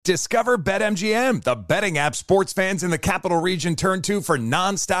Discover BetMGM, the betting app sports fans in the capital region turn to for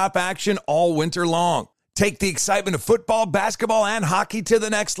nonstop action all winter long. Take the excitement of football, basketball, and hockey to the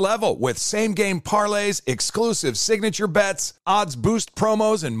next level with same-game parlays, exclusive signature bets, odds boost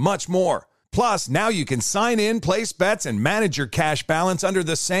promos, and much more. Plus, now you can sign in, place bets, and manage your cash balance under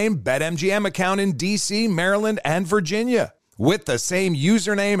the same BetMGM account in D.C., Maryland, and Virginia. With the same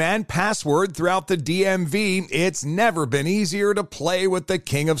username and password throughout the DMV, it's never been easier to play with the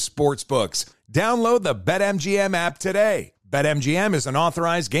king of sportsbooks. Download the BetMGM app today. BetMGM is an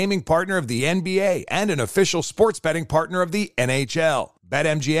authorized gaming partner of the NBA and an official sports betting partner of the NHL.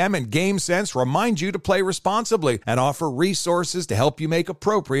 BetMGM and GameSense remind you to play responsibly and offer resources to help you make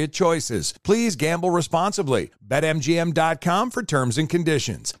appropriate choices. Please gamble responsibly. BetMGM.com for terms and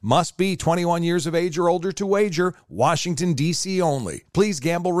conditions. Must be 21 years of age or older to wager. Washington, D.C. only. Please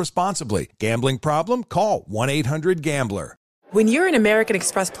gamble responsibly. Gambling problem? Call 1-800-GAMBLER. When you're an American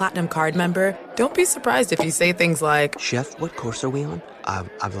Express Platinum card member, don't be surprised if you say things like, "Chef, what course are we on?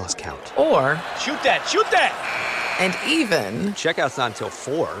 I've lost count." Or, "Shoot that! And even, "Checkout's not until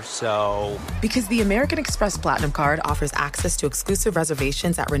 4, so..." Because the American Express Platinum Card offers access to exclusive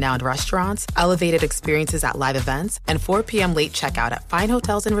reservations at renowned restaurants, elevated experiences at live events, and 4 p.m. late checkout at fine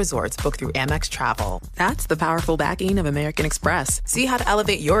hotels and resorts booked through Amex Travel. That's the powerful backing of American Express. See how to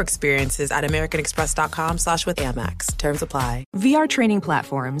elevate your experiences at americanexpress.com/withAmex. Terms apply. VR training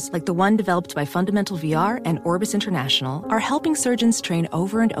platforms, like the one developed by Fundamental VR and Orbis International, are helping surgeons train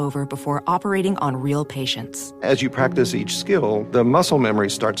over and over before operating on real patients. As you practice each skill, the muscle memory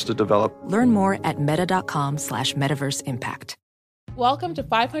starts to develop. Learn more at meta.com/metaverse impact. Welcome to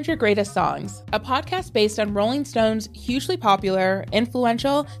 500 Greatest Songs, a podcast based on Rolling Stone's hugely popular,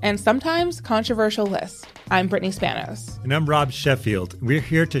 influential, and sometimes controversial list. I'm Brittany Spanos. And I'm Rob Sheffield. We're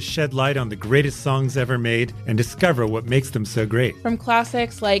here to shed light on the greatest songs ever made and discover what makes them so great. From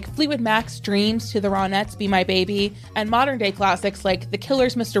classics like Fleetwood Mac's Dreams to the Ronettes' Be My Baby, and modern-day classics like The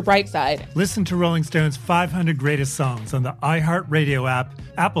Killers' Mr. Brightside. Listen to Rolling Stone's 500 Greatest Songs on the iHeartRadio app,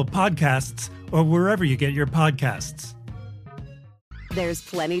 Apple Podcasts, or wherever you get your podcasts. There's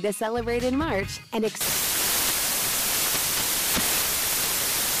plenty to celebrate in March and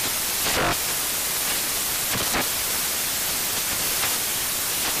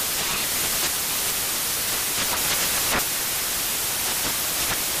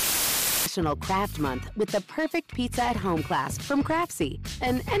National Craft Month with the perfect pizza at home class from Craftsy.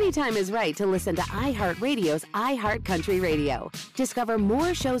 And anytime is right to listen to iHeartRadio's iHeartCountry Radio. Discover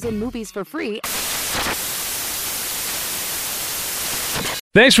more shows and movies for free.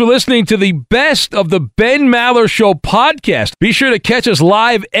 Thanks for listening to the Best of the Ben Maller Show podcast. Be sure to catch us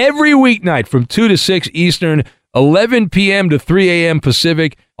live every weeknight from 2 to 6 Eastern, 11 p.m. to 3 a.m.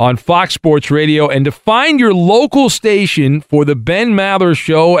 Pacific on Fox Sports Radio. And to find your local station for the Ben Maller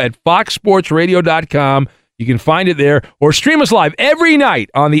Show at foxsportsradio.com, you can find it there, or stream us live every night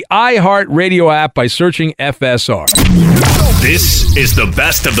on the iHeartRadio app by searching FSR. This is the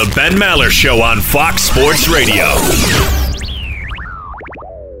Best of the Ben Maller Show on Fox Sports Radio.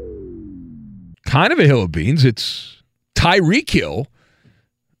 Kind of a hill of beans. It's Tyreek Hill,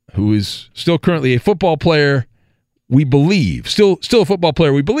 who is still currently a football player, we believe. Still a football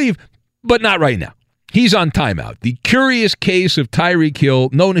player, we believe, but not right now. He's on timeout. The curious case of Tyreek Hill,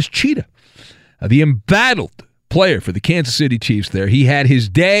 known as Cheetah, the embattled player for the Kansas City Chiefs there. He had his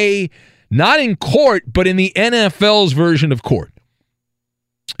day not in court, but in the NFL's version of court.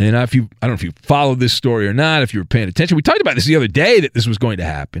 And I don't know if you followed this story or not, if you were paying attention. We talked about this the other day, that this was going to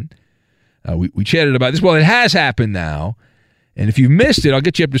happen. We chatted about this. Well, it has happened now. And if you missed it, I'll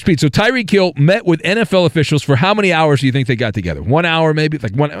get you up to speed. So Tyreek Hill met with NFL officials for how many hours do you think they got together? 1 hour maybe?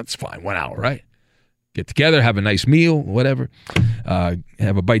 That's fine. 1 hour, right? Get together, have a nice meal, whatever. Have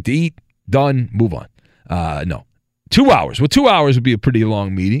a bite to eat. Done. Move on. No. 2 hours. Well, 2 hours would be a pretty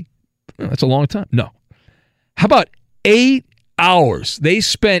long meeting. That's a long time. No. How about 8 hours? They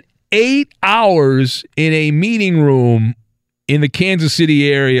spent 8 hours in a meeting room in the Kansas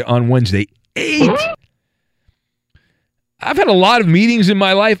City area on Wednesday. 8? I've had a lot of meetings in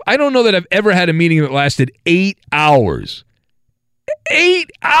my life. I don't know that I've ever had a meeting that lasted 8 hours. 8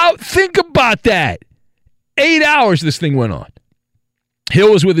 hours? Think about that. 8 hours this thing went on.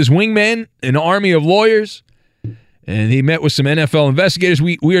 Hill was with his wingman, an army of lawyers, and he met with some NFL investigators.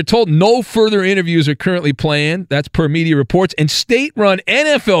 We are told no further interviews are currently planned. That's per media reports. And state-run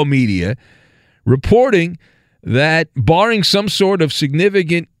NFL media reporting that barring some sort of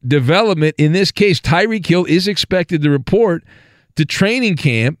significant development, in this case, Tyreek Hill is expected to report to training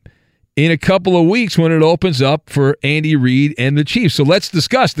camp in a couple of weeks when it opens up for Andy Reid and the Chiefs. So let's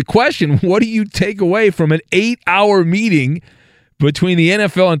discuss the question, what do you take away from an 8-hour meeting between the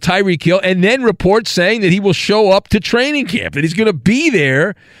NFL and Tyreek Hill, and then reports saying that he will show up to training camp, that he's going to be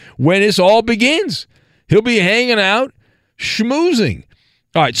there when this all begins. He'll be hanging out, schmoozing.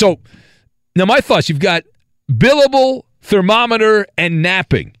 All right, so now my thoughts, you've got billable, thermometer, and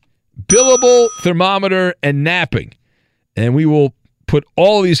napping. Billable, thermometer, and napping. And we will put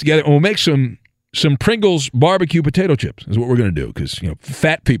all of these together, and we'll make some Pringles barbecue potato chips is what we're going to do, because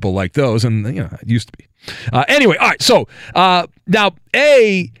fat people like those, and it used to be. Anyway, all right, so now,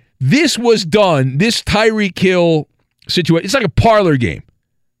 this was done, this Tyreek Hill situation, it's like a parlor game.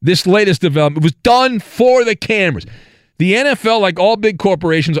 This latest development was done for the cameras. The NFL, like all big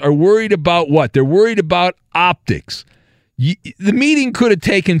corporations, are worried about what? They're worried about optics. The meeting could have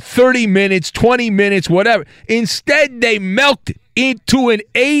taken 30 minutes, 20 minutes, whatever. Instead, they milked it into an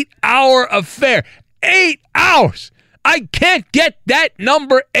 8-hour affair. 8 hours. I can't get that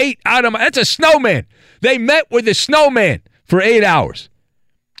number 8 out of my... That's a snowman. They met with a snowman for 8 hours.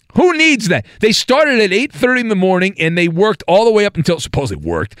 Who needs that? They started at 8:30 in the morning, and they worked all the way up until, supposedly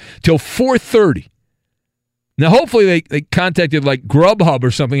worked, till 4:30. Now, hopefully they contacted like Grubhub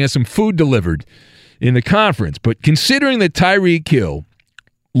or something, has some food delivered in the conference. But considering that Tyreek Hill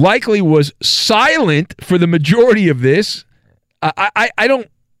likely was silent for the majority of this, I don't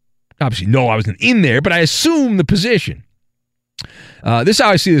obviously know I wasn't in there, but I assume the position. This is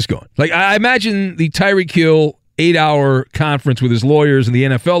how I see this going. Like, I imagine the Tyreek Hill 8-hour conference with his lawyers and the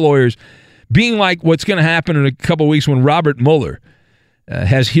NFL lawyers being like what's going to happen in a couple of weeks when Robert Mueller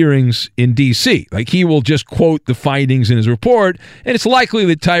has hearings in D.C. Like, he will just quote the findings in his report, and it's likely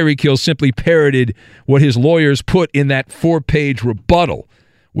that Tyreek Hill simply parroted what his lawyers put in that 4-page rebuttal,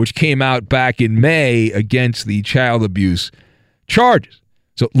 which came out back in May against the child abuse charges.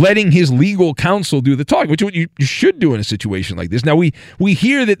 So letting his legal counsel do the talking, which is what you should do in a situation like this. Now, we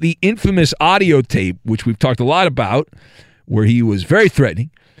hear that the infamous audio tape, which we've talked a lot about, where he was very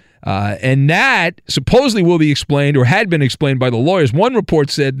threatening, and that supposedly will be explained or had been explained by the lawyers. One report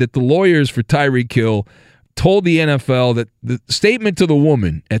said that the lawyers for Tyreek Hill told the NFL that the statement to the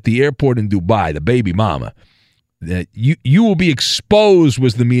woman at the airport in Dubai, the baby mama, that you will be exposed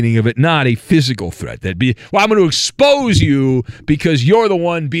was the meaning of it, not a physical threat. That'd be, well, I'm going to expose you because you're the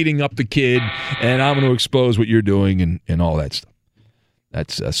one beating up the kid, and I'm going to expose what you're doing and all that stuff.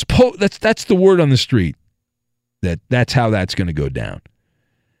 That's the word on the street. That's how that's going to go down.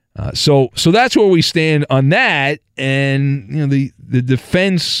 So that's where we stand on that, and the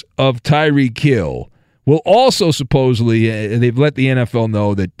defense of Tyreek Hill will also supposedly they've let the NFL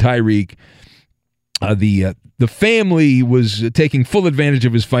know that Tyreek, the family was taking full advantage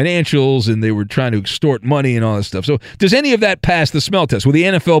of his financials, and they were trying to extort money and all that stuff. So does any of that pass the smell test? Will the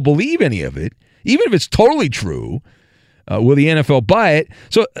NFL believe any of it? Even if it's totally true, will the NFL buy it?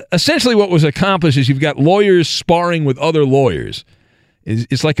 So essentially what was accomplished is you've got lawyers sparring with other lawyers.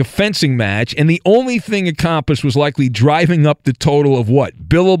 It's like a fencing match, and the only thing accomplished was likely driving up the total of what?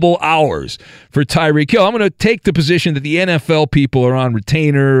 Billable hours for Tyreek Hill. I'm going to take the position that the NFL people are on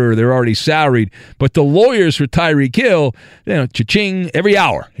retainer or they're already salaried, but the lawyers for Tyreek Hill, cha-ching, every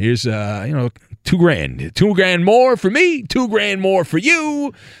hour. Here's, $2,000. $2,000 more for me, $2,000 more for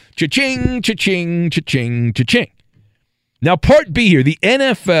you. Cha-ching, cha-ching, cha-ching, cha-ching. Now, part B here, the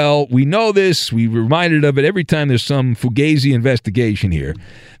NFL, we know this, we're reminded of it every time there's some Fugazi investigation here.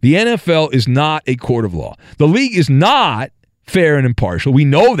 The NFL is not a court of law. The league is not fair and impartial. We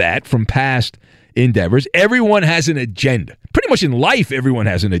know that from past endeavors. Everyone has an agenda. Pretty much in life, everyone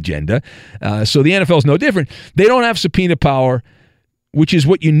has an agenda. So the NFL is no different. They don't have subpoena power, which is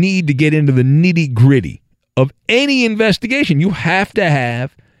what you need to get into the nitty-gritty of any investigation. You have to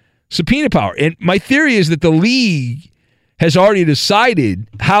have subpoena power. And my theory is that the league has already decided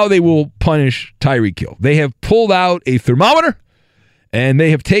how they will punish Tyreek Hill. They have pulled out a thermometer, and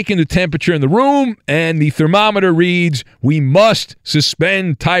they have taken the temperature in the room, and the thermometer reads, we must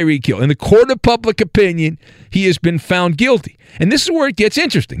suspend Tyreek Hill. In the court of public opinion, he has been found guilty. And this is where it gets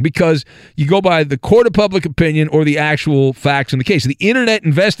interesting, because you go by the court of public opinion or the actual facts in the case. The internet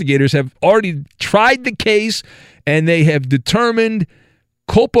investigators have already tried the case, and they have determined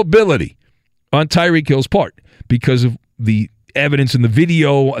culpability on Tyreek Hill's part because of the evidence in the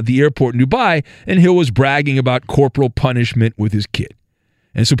video at the airport in Dubai, and Hill was bragging about corporal punishment with his kid.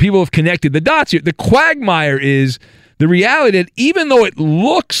 And so people have connected the dots here. The quagmire is the reality that even though it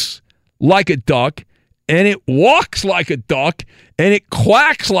looks like a duck, and it walks like a duck, and it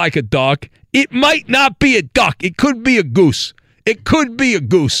quacks like a duck, it might not be a duck. It could be a goose. It could be a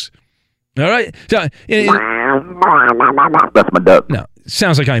goose. All right? So, that's my duck. Now, it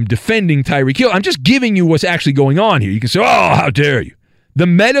sounds like I'm defending Tyreek Hill. I'm just giving you what's actually going on here. You can say, oh, how dare you. The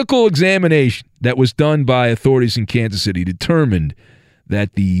medical examination that was done by authorities in Kansas City determined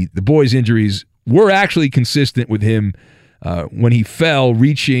that the boy's injuries were actually consistent with him when he fell,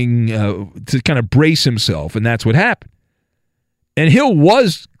 reaching to kind of brace himself, and that's what happened. And Hill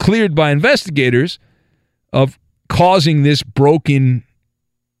was cleared by investigators of causing this broken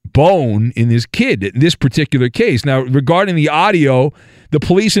bone in this kid in this particular case. Now, regarding the audio, the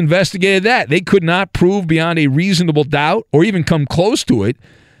police investigated that. They could not prove beyond a reasonable doubt or even come close to it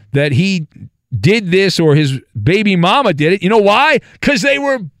that he did this or his baby mama did it. You know why? Because they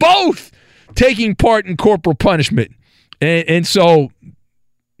were both taking part in corporal punishment. And so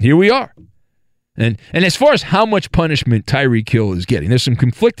here we are. And as far as how much punishment Tyreek Hill is getting, there's some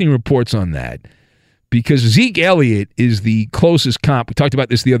conflicting reports on that because Zeke Elliott is the closest comp. We talked about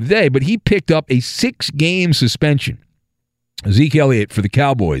this the other day, but he picked up a 6-game suspension, Zeke Elliott, for the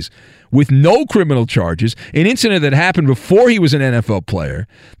Cowboys with no criminal charges, an incident that happened before he was an NFL player.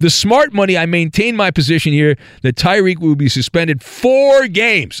 The smart money, I maintain my position here that Tyreek will be suspended 4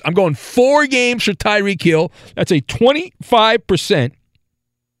 games. I'm going 4 games for Tyreek Hill. That's a 25%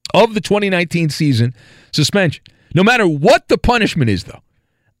 of the 2019 season suspension. No matter what the punishment is, though,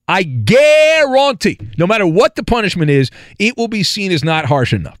 I guarantee, no matter what the punishment is, it will be seen as not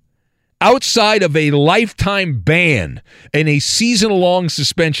harsh enough. Outside of a lifetime ban and a season-long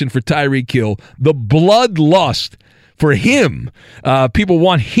suspension for Tyreek Hill, the bloodlust for him, people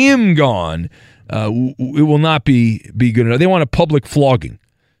want him gone, it will not be good enough. They want a public flogging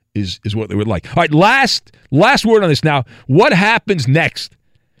is what they would like. All right, last word on this now. What happens next?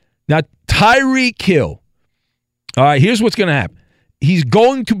 Now, Tyreek Hill, all right, here's what's going to happen. He's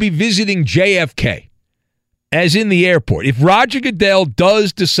going to be visiting JFK, as in the airport. If Roger Goodell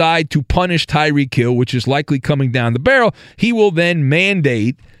does decide to punish Tyreek Hill, which is likely coming down the barrel, he will then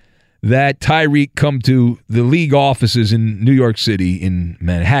mandate that Tyreek come to the league offices in New York City, in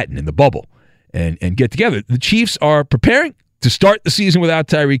Manhattan, in the bubble, and get together. The Chiefs are preparing to start the season without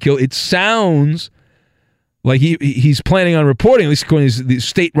Tyreek Hill. It sounds like he's planning on reporting, at least according to the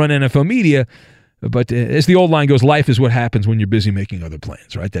state-run NFL media. But as the old line goes, life is what happens when you're busy making other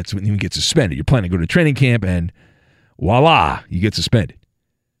plans, right? That's when you get suspended. You're planning to go to training camp, and voila, you get suspended.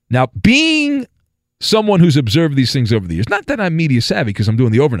 Now, being someone who's observed these things over the years, not that I'm media savvy because I'm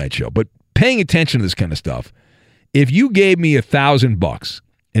doing the overnight show, but paying attention to this kind of stuff, if you gave me $1,000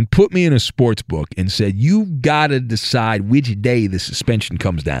 and put me in a sports book and said, you got to decide which day the suspension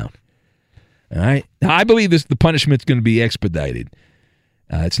comes down, all right? Now, I believe the punishment's going to be expedited.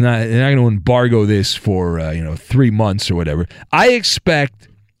 They're not going to embargo this for 3 months or whatever. I expect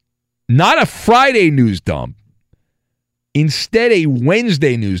not a Friday news dump, instead a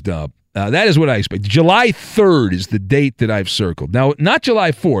Wednesday news dump. That is what I expect. July 3rd is the date that I've circled. Now, not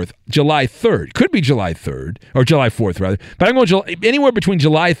July 4th, July 3rd. Could be July 3rd, or July 4th, rather. But I'm going anywhere between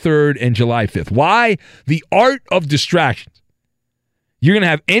July 3rd and July 5th. Why? The art of distractions. You're going to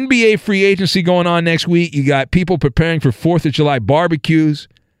have NBA free agency going on next week. You got people preparing for 4th of July barbecues.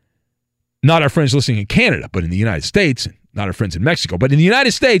 Not our friends listening in Canada, but in the United States. And not our friends in Mexico. But in the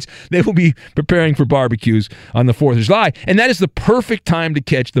United States, they will be preparing for barbecues on the 4th of July. And that is the perfect time to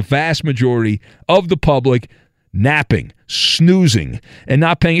catch the vast majority of the public napping, snoozing, and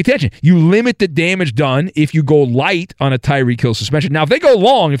not paying attention. You limit the damage done if you go light on a Tyreek Hill suspension. Now, if they go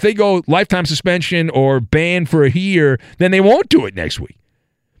long, if they go lifetime suspension or ban for a year, then they won't do it next week.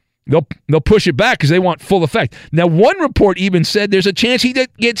 They'll push it back because they want full effect. Now, one report even said there's a chance he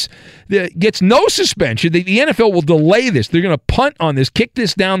gets no suspension. The NFL will delay this. They're going to punt on this, kick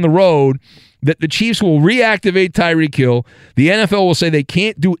this down the road, that the Chiefs will reactivate Tyreek Hill. The NFL will say they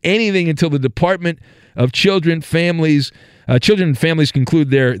can't do anything until the Department of Children and Families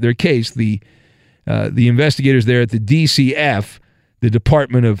conclude their case. The investigators there at the DCF, the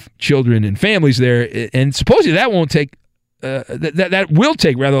Department of Children and Families there, and supposedly that won't take that will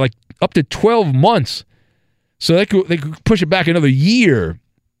take rather like up to 12 months. So they could push it back another year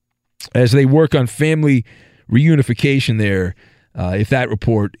as they work on family reunification there, if that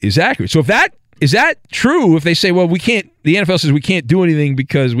report is accurate. So is that true, if they say, well, we can't, the NFL says we can't do anything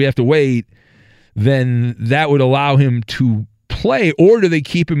because we have to wait, then that would allow him to play, or do they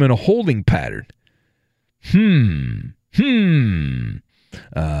keep him in a holding pattern?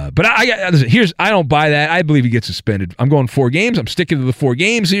 But I don't buy that. I believe he gets suspended. I'm going 4 games. I'm sticking to the 4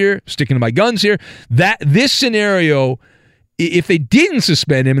 games here, sticking to my guns here. This scenario, if they didn't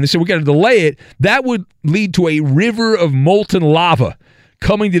suspend him and they said we got to delay it, that would lead to a river of molten lava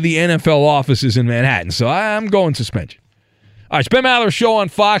coming to the NFL offices in Manhattan. So I'm going suspension. All right, it's Ben Maller Show on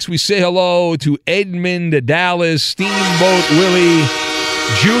Fox. We say hello to Edmund, Dallas, Steamboat Willie,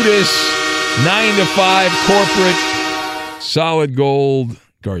 Judas, 9 to 5 corporate, Solid Gold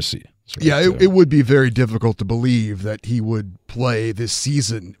Garcia. Right? Yeah, it would be very difficult to believe that he would play this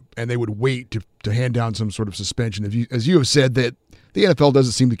season, and they would wait to hand down some sort of suspension. As you have said, that the NFL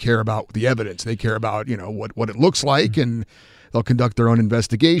doesn't seem to care about the evidence. They care about what it looks like, and they'll conduct their own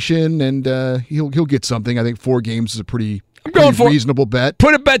investigation, and he'll get something. I think 4 games is a pretty reasonable bet.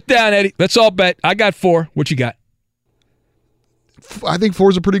 Put a bet down, Eddie. Let's all bet. I got 4. What you got? I think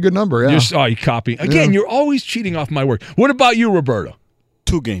 4 is a pretty good number. Yeah. You copy again. You're always cheating off my work. What about you, Roberto?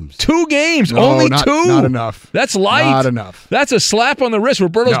 2 games. 2 games. No, only not, 2. Not enough. That's light. Not enough. That's a slap on the wrist.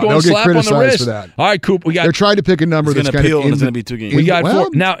 Roberto's going slap on the wrist. For that. All right, Coop. They're trying to pick a number that's going to appeal, and it's going to be 2 games. We got 4.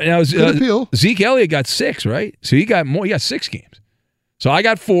 Now Zeke Elliott got 6, right? So he got more. He got 6 games. So I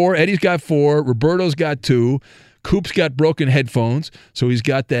got 4. Eddie's got 4. Roberto's got 2. Coop's got broken headphones, so he's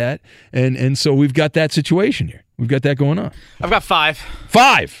got that. And so we've got that situation here. We've got that going on. I've got 5.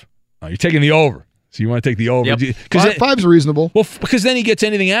 5. Oh, you're taking the over. So you want to take the over? Yep. 5's reasonable. Well, because then he gets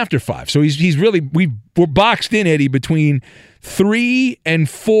anything after 5. So he's really we're boxed in, Eddie, between 3 and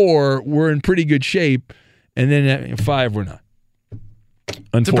 4. We're in pretty good shape, and then at 5 we're not.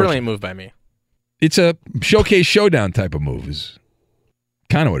 It's a brilliant move by me. It's a showcase showdown type of move. Is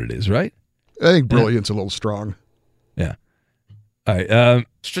kind of what it is, right? I think brilliant's a little strong. Yeah. All right.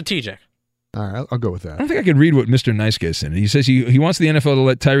 Strategic. All right, I'll go with that. I don't think I can read what Mr. Nice Guy said. He says he wants the NFL to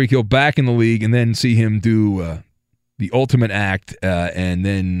let Tyreek Hill back in the league and then see him do the ultimate act and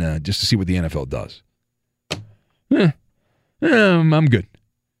then just to see what the NFL does. I'm good.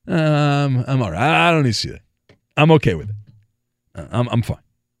 I'm all right. I don't need to see that. I'm okay with it. I'm fine.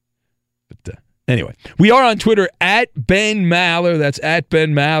 But anyway, we are on Twitter at Ben Maller. That's at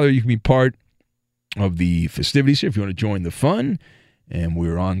Ben Maller. You can be part of the festivities here if you want to join the fun. And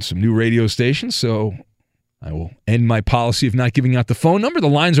we're on some new radio stations, so I will end my policy of not giving out the phone number. The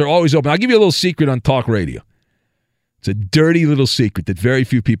lines are always open. I'll give you a little secret on talk radio. It's a dirty little secret that very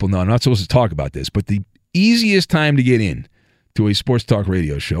few people know. I'm not supposed to talk about this, but the easiest time to get in to a sports talk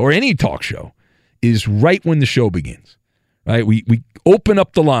radio show or any talk show is right when the show begins. Right? We open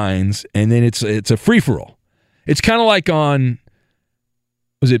up the lines, and then it's a free-for-all. It's kind of like on...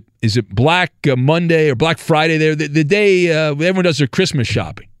 Is it Black Monday or Black Friday there? The day everyone does their Christmas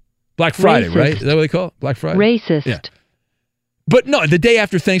shopping. Black Friday, Racist. Right? Is that what they call it? Black Friday? Racist. Yeah. But no, the day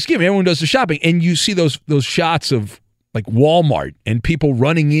after Thanksgiving, everyone does the shopping. And you see those shots of like Walmart and people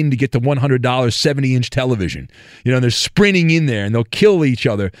running in to get the $100 70-inch television. They're sprinting in there and they'll kill each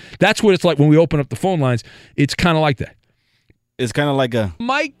other. That's what it's like when we open up the phone lines. It's kind of like that. It's kind of like a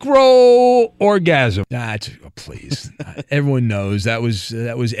micro orgasm. Please. Everyone knows that was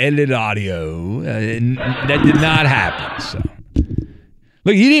edited audio. That did not happen. So,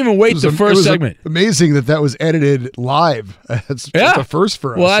 look, you didn't even wait the first segment. Amazing that was edited live. That's a first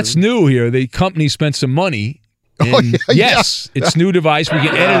for us. Well, that's new here. The company spent some money. Yes, it's new device. We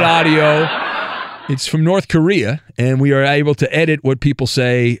can edit audio. It's from North Korea, and we are able to edit what people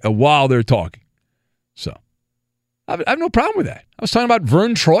say while they're talking. So. I have no problem with that. I was talking about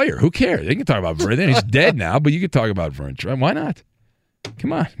Vern Troyer. Who cares? They can talk about Vern. He's dead now, but you can talk about Vern Troyer. Why not?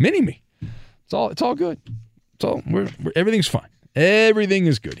 Come on, mini-me. It's all good. It's all everything's fine. Everything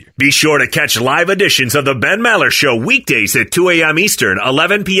is good here. Be sure to catch live editions of the Ben Maller Show weekdays at 2 a.m. Eastern,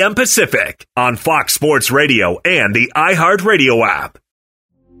 11 p.m. Pacific on Fox Sports Radio and the iHeartRadio app.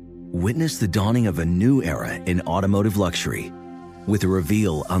 Witness the dawning of a new era in automotive luxury with a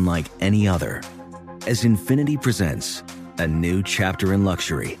reveal unlike any other. As Infiniti presents a new chapter in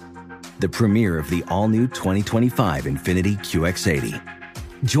luxury, the premiere of the all-new 2025 Infiniti QX80.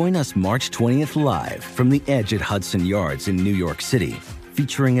 Join us March 20th live from the Edge at Hudson Yards in New York City,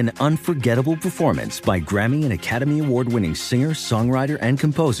 featuring an unforgettable performance by Grammy and Academy Award-winning singer, songwriter, and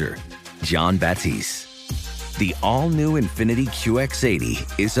composer, Jon Batiste. The all-new Infiniti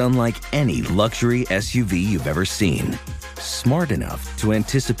QX80 is unlike any luxury SUV you've ever seen. Smart enough to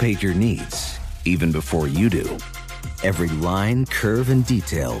anticipate your needs even before you do. Every line, curve, and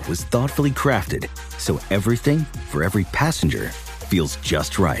detail was thoughtfully crafted so everything for every passenger feels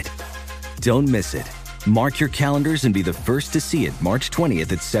just right. Don't miss it. Mark your calendars and be the first to see it March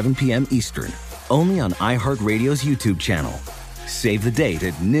 20th at 7 p.m. Eastern, only on iHeartRadio's YouTube channel. Save the date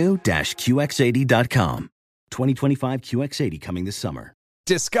at new-QX80.com. 2025 QX80 coming this summer.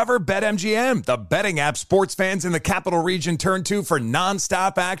 Discover BetMGM, the betting app sports fans in the capital region turn to for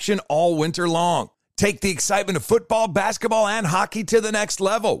nonstop action all winter long. Take the excitement of football, basketball, and hockey to the next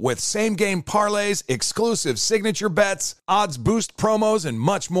level with same-game parlays, exclusive signature bets, odds boost promos, and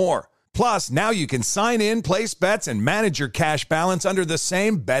much more. Plus, now you can sign in, place bets, and manage your cash balance under the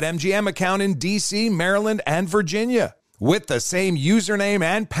same BetMGM account in D.C., Maryland, and Virginia. With the same username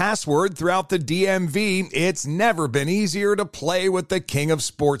and password throughout the DMV, it's never been easier to play with the king of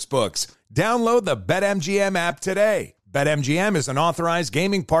sportsbooks. Download the BetMGM app today. BetMGM is an authorized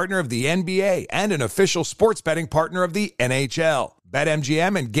gaming partner of the NBA and an official sports betting partner of the NHL.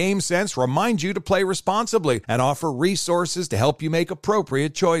 BetMGM and GameSense remind you to play responsibly and offer resources to help you make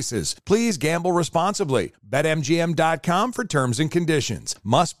appropriate choices. Please gamble responsibly. BetMGM.com for terms and conditions.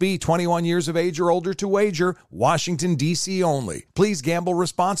 Must be 21 years of age or older to wager. Washington, D.C. only. Please gamble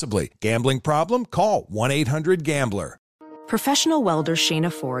responsibly. Gambling problem? Call 1-800-GAMBLER. Professional welder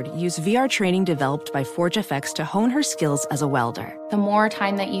Shayna Ford used VR training developed by ForgeFX to hone her skills as a welder. The more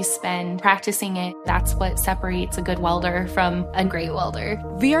time that you spend practicing it, that's what separates a good welder from a great welder.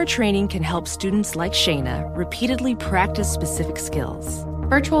 VR training can help students like Shayna repeatedly practice specific skills.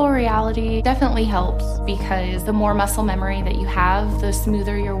 Virtual reality definitely helps because the more muscle memory that you have, the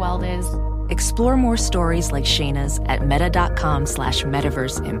smoother your weld is. Explore more stories like Shayna's at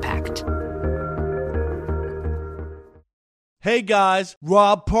meta.com/metaverseimpact. Hey guys,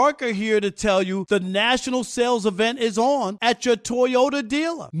 Rob Parker here to tell you the national sales event is on at your Toyota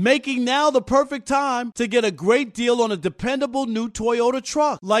dealer, making now the perfect time to get a great deal on a dependable new Toyota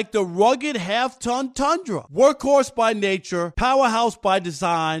truck like the rugged half-ton Tundra. Workhorse by nature, powerhouse by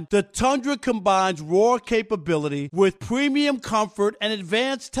design, the Tundra combines raw capability with premium comfort and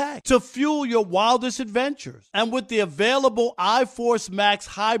advanced tech to fuel your wildest adventures. And with the available iForce Max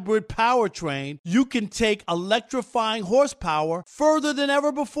hybrid powertrain, you can take electrifying horsepower further than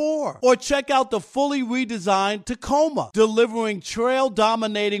ever before. Or check out the fully redesigned Tacoma, delivering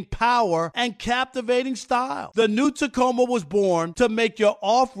trail-dominating power and captivating style. The new Tacoma was born to make your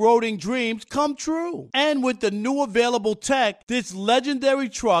off-roading dreams come true. And with the new available tech, this legendary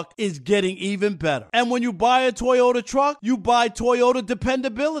truck is getting even better. And when you buy a Toyota truck, you buy Toyota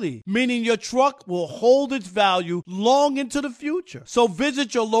dependability, meaning your truck will hold its value long into the future. So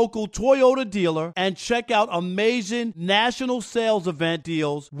visit your local Toyota dealer and check out amazing national sales event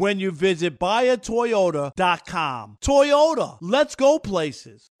deals when you visit buyatoyota.com. Toyota, let's go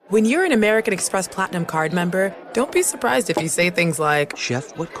places. When you're an American Express Platinum Card member, don't be surprised if you say things like,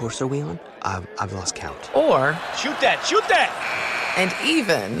 "Chef, what course are we on? I've lost count." Or, "Shoot that, shoot that!" And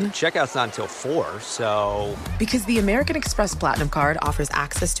even, "Checkout's not until 4, so..." Because the American Express Platinum Card offers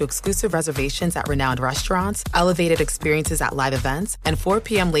access to exclusive reservations at renowned restaurants, elevated experiences at live events, and 4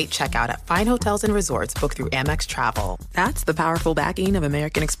 p.m. late checkout at fine hotels and resorts booked through Amex Travel. That's the powerful backing of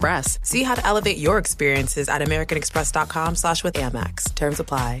American Express. See how to elevate your experiences at americanexpress.com/withAmex. Terms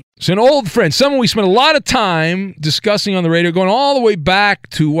apply. It's an old friend, someone we spent a lot of time discussing on the radio, going all the way back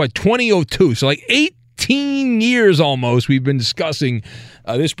to, 2002. So like 18 years almost we've been discussing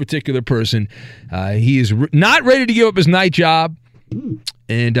this particular person. He is not ready to give up his night job,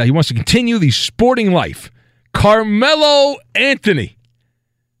 and he wants to continue the sporting life. Carmelo Anthony.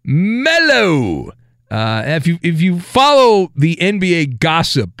 Melo. If you follow the NBA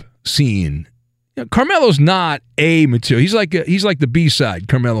gossip scene, Carmelo's not A material. He's like the B-side,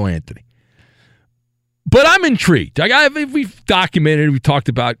 Carmelo Anthony. But I'm intrigued. We've documented, we talked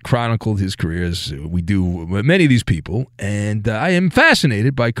about, chronicled his career as we do many of these people, and I am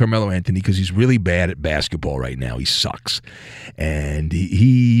fascinated by Carmelo Anthony because he's really bad at basketball right now. He sucks. And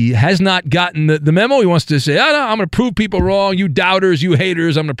he has not gotten the memo. He wants to say, "Oh, no, I'm going to prove people wrong. You doubters, you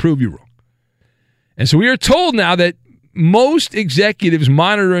haters, I'm going to prove you wrong." And so we are told now that most executives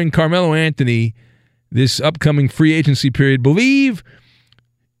monitoring Carmelo Anthony this upcoming free agency period believe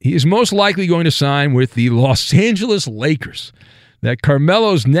he is most likely going to sign with the Los Angeles Lakers. That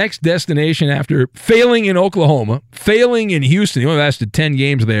Carmelo's next destination after failing in Oklahoma, failing in Houston, he only lasted 10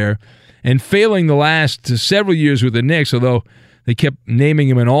 games there, and failing the last several years with the Knicks, although they kept naming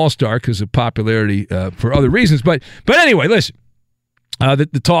him an all-star because of popularity for other reasons. But anyway, listen,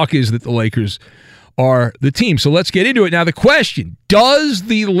 the talk is that the Lakers are the team. So let's get into it. Now the question, does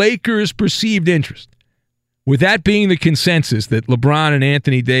the Lakers' perceived interest, with that being the consensus that LeBron and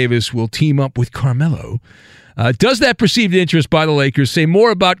Anthony Davis will team up with Carmelo, does that perceived interest by the Lakers say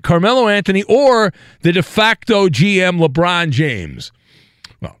more about Carmelo Anthony or the de facto GM LeBron James?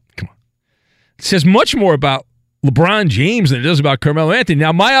 Well, come on. It says much more about LeBron James than it does about Carmelo Anthony.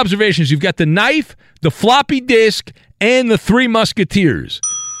 Now, my observation is you've got the knife, the floppy disk, and the Three Musketeers.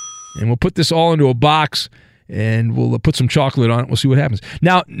 And we'll put this all into a box, and we'll put some chocolate on it. We'll see what happens.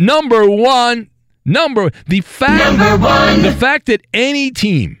 Now, the fact that any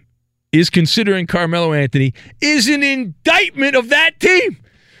team is considering Carmelo Anthony is an indictment of that team.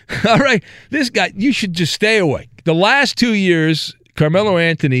 All right, this guy, you should just stay away. The last 2 years, Carmelo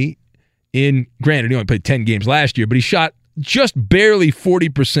Anthony, granted, he only played 10 games last year, but he shot just barely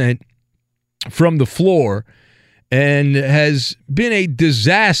 40% from the floor. and has been a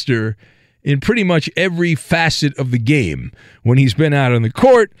disaster in pretty much every facet of the game when he's been out on the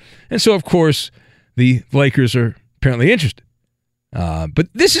court. And so, of course, the Lakers are apparently interested. But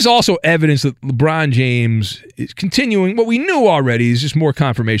this is also evidence that LeBron James is continuing what we knew already. Is just more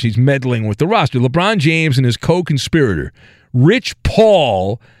confirmation. He's meddling with the roster. LeBron James and his co-conspirator, Rich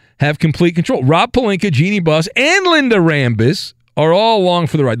Paul, have complete control. Rob Pelinka, Jeannie Buss, and Linda Rambis are all along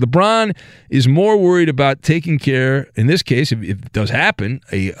for the ride. LeBron is more worried about taking care, in this case, if it does happen,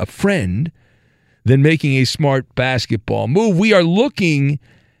 a friend, than making a smart basketball move. We are looking,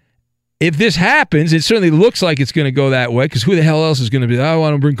 if this happens, it certainly looks like it's going to go that way, because who the hell else is going to be, I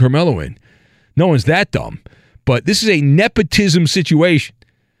want to bring Carmelo in. No one's that dumb. But this is a nepotism situation.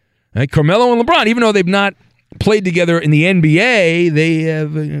 Right? Carmelo and LeBron, even though they've not played together in the NBA, they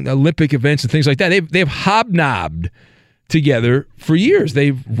have Olympic events and things like that. They've hobnobbed together for years.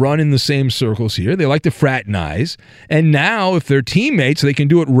 They've run in the same circles here. They like to fraternize. And now, if they're teammates, they can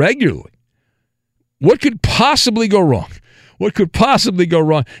do it regularly. What could possibly go wrong? What could possibly go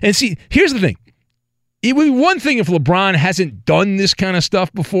wrong? And see, here's the thing. It would be one thing if LeBron hasn't done this kind of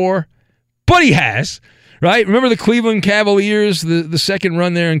stuff before, but he has, right? Remember the Cleveland Cavaliers, the second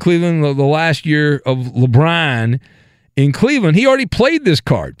run there in Cleveland, the last year of LeBron in Cleveland? He already played this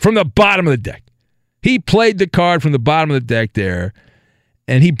card from the bottom of the deck. He played the card from the bottom of the deck there,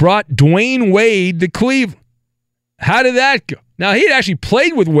 and he brought Dwayne Wade to Cleveland. How did that go? Now, he had actually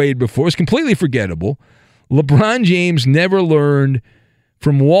played with Wade before. It's completely forgettable. LeBron James never learned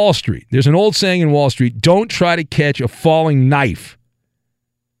from Wall Street. There's an old saying in Wall Street, don't try to catch a falling knife.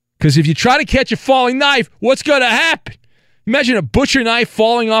 Because if you try to catch a falling knife, what's going to happen? Imagine a butcher knife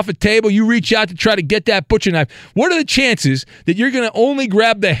falling off a table. You reach out to try to get that butcher knife. What are the chances that you're going to only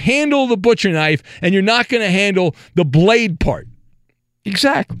grab the handle of the butcher knife and you're not going to handle the blade part?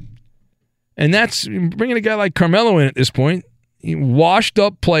 Exactly. And that's bringing a guy like Carmelo in at this point. Washed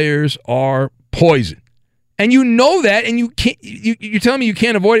up players are poison. And you know that, and you can't. You're telling me you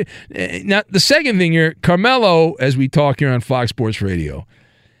can't avoid it. Now, the second thing here, Carmelo, as we talk here on Fox Sports Radio,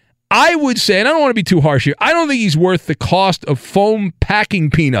 I would say, and I don't want to be too harsh here, I don't think he's worth the cost of foam packing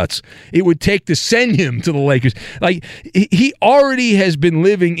peanuts it would take to send him to the Lakers. Like, he already has been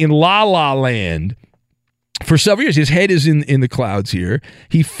living in la-la land for several years. His head is in the clouds here.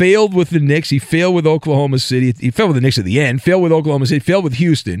 He failed with the Knicks. He failed with Oklahoma City. He failed with the Knicks at the end. Failed with Oklahoma City. Failed with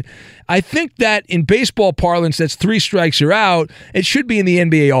Houston. I think that in baseball parlance, that's 3 strikes, you're out. It should be in the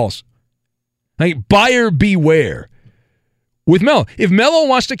NBA also. Like, buyer beware. With Melo. If Melo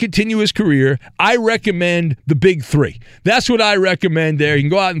wants to continue his career, I recommend the big 3. That's what I recommend there. You can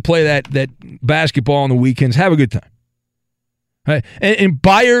go out and play that basketball on the weekends. Have a good time. Right? And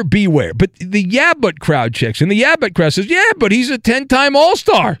buyer beware. But the yeah, but crowd checks. And the yeah, but crowd says, yeah, but he's a 10-time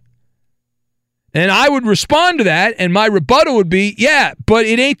All-Star. And I would respond to that, and my rebuttal would be, yeah, but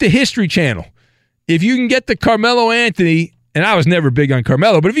it ain't the History Channel. If you can get the Carmelo Anthony, and I was never big on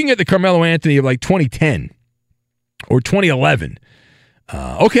Carmelo, but if you can get the Carmelo Anthony of like 2010 or 2011,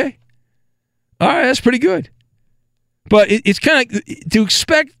 okay. All right, that's pretty good. But it's kind of, to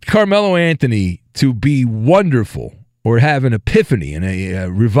expect Carmelo Anthony to be wonderful or have an epiphany and a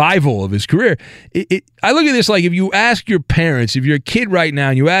revival of his career. I look at this like if you ask your parents, if you're a kid right now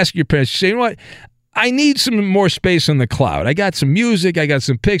and you ask your parents, you say, you know what, I need some more space on the cloud. I got some music, I got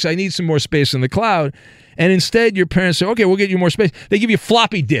some pics, I need some more space on the cloud. And instead your parents say, okay, we'll get you more space. They give you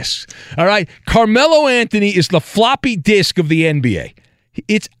floppy disks, all right? Carmelo Anthony is the floppy disk of the NBA.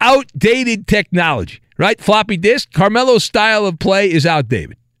 It's outdated technology, right? Floppy disk, Carmelo's style of play is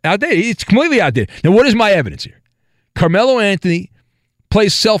outdated. It's completely outdated. Now, what is my evidence here? Carmelo Anthony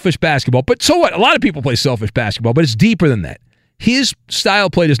plays selfish basketball, but so what? A lot of people play selfish basketball, but it's deeper than that. His style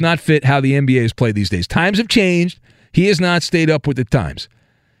of play does not fit how the NBA is played these days. Times have changed. He has not stayed up with the times.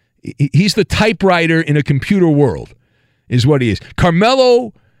 He's the typewriter in a computer world, is what he is.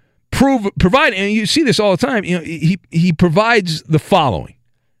 Carmelo provide, and you see this all the time. You know, he provides the following: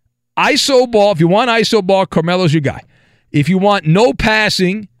 ISO ball. If you want ISO ball, Carmelo's your guy. If you want no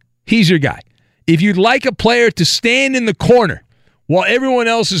passing, he's your guy. If you'd like a player to stand in the corner while everyone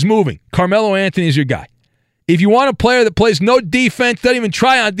else is moving, Carmelo Anthony is your guy. If you want a player that plays no defense, doesn't even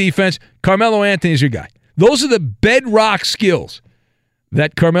try on defense, Carmelo Anthony is your guy. Those are the bedrock skills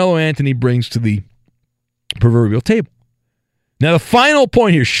that Carmelo Anthony brings to the proverbial table. Now, the final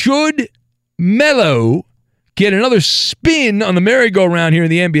point here, should Melo get another spin on the merry-go-round here in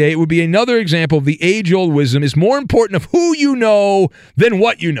the NBA, it would be another example of the age-old wisdom. It's more important of who you know than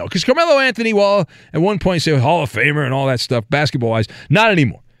what you know. Because Carmelo Anthony, well, at one point, say Hall of Famer and all that stuff, basketball-wise, not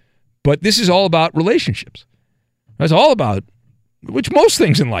anymore. But this is all about relationships. It's all about which most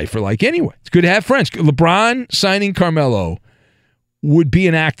things in life are like anyway. It's good to have friends. LeBron signing Carmelo would be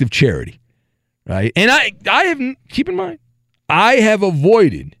an act of charity, right? And I have, keep in mind, I have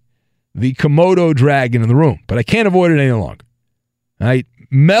avoided the Komodo dragon in the room, but I can't avoid it any longer. Right?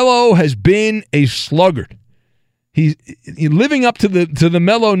 Melo has been a sluggard. He's living up to the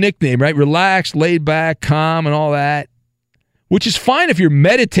Melo nickname, right? Relaxed, laid back, calm, and all that, which is fine if you're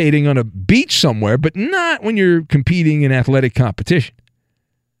meditating on a beach somewhere, but not when you're competing in athletic competition.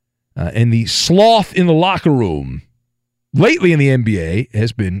 And the sloth in the locker room lately in the NBA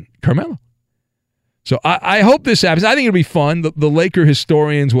has been Carmelo. So I hope this happens. I think it'll be fun. The Laker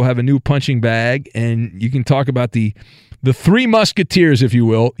historians will have a new punching bag, and you can talk about the three musketeers, if you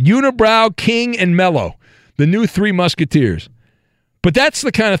will. Unibrow, King, and Melo. The new three musketeers. But that's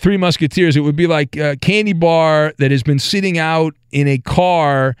the kind of three musketeers. It would be like a candy bar that has been sitting out in a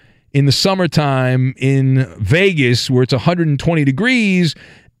car in the summertime in Vegas where it's 120 degrees,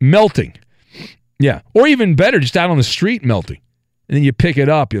 melting. Yeah. Or even better, just out on the street melting. And then you pick it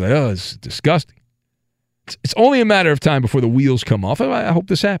up. You're like, oh, it's disgusting. It's only a matter of time before the wheels come off. I hope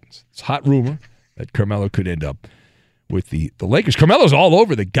this happens. It's a hot rumor that Carmelo could end up with the Lakers. Carmelo's all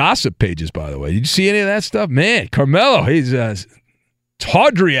over the gossip pages, by the way. Did you see any of that stuff? Man, Carmelo, he's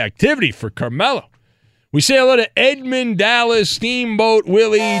tawdry activity for Carmelo. We say hello to Edmund, Dallas, Steamboat,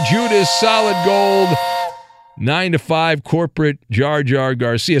 Willie, Judas, Solid Gold, 9 to 5 corporate Jar Jar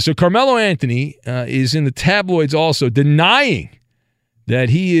Garcia. So Carmelo Anthony is in the tabloids also denying that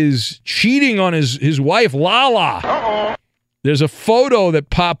he is cheating on his wife, Lala. Uh-oh. There's a photo that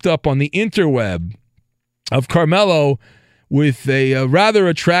popped up on the interweb of Carmelo with a rather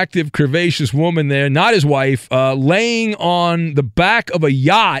attractive, curvaceous woman there, not his wife, laying on the back of a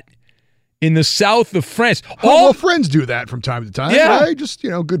yacht in the south of France. Well, friends do that from time to time, yeah. Right? Just,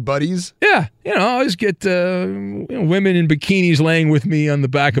 good buddies. Yeah. I always get women in bikinis laying with me on the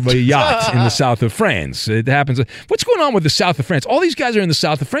back of a yacht in the south of France. It happens. What's going on with the south of France? All these guys are in the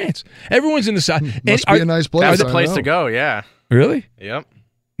south of France. Everyone's in the south. Must be a nice place. That was a place to go, yeah. Really? Yep.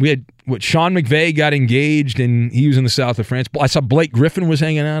 We had, Sean McVay got engaged, and he was in the south of France. I saw Blake Griffin was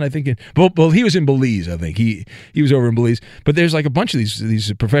hanging out, I think. Well, he was in Belize, I think. He was over in Belize. But there's like a bunch of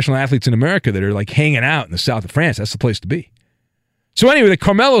these professional athletes in America that are like hanging out in the south of France. That's the place to be. So anyway, the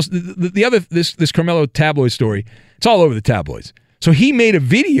Carmelo's, this Carmelo tabloid story, it's all over the tabloids. So he made a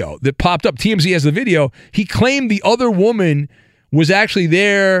video that popped up. TMZ has the video. He claimed the other woman was actually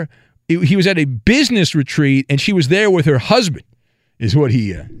there. He was at a business retreat, and she was there with her husband, is what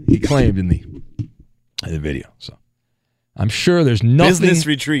he claimed in the video. So I'm sure there's nothing. Business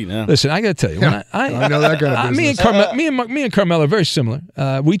retreat. Yeah. Listen, I got to tell you, when I know that kind of business. Me and Carmelo are very similar.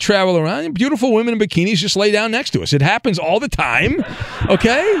 We travel around, and beautiful women in bikinis just lay down next to us. It happens all the time.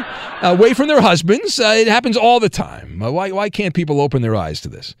 Okay, away from their husbands. It happens all the time. Why can't people open their eyes to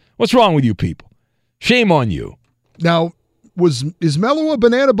this? What's wrong with you people? Shame on you. Now, is Melo a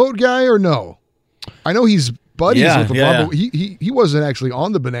banana boat guy or no? I know he's buddies with LeBron, but he wasn't actually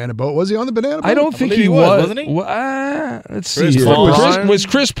on the banana boat. Was he on the banana boat? I don't think he was. Wasn't he? Let's see here. Was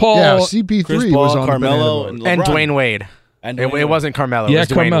Chris Paul? Yeah, CP3 was on Carmelo, the banana boat. and Dwayne Wade. And it wasn't Carmelo. Yeah, it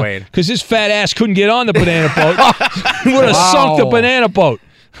was Dwayne Wade. Because his fat ass couldn't get on the banana boat. He would have sunk the banana boat.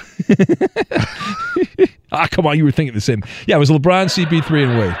 Come on, you were thinking the same. Yeah, it was LeBron, CP3,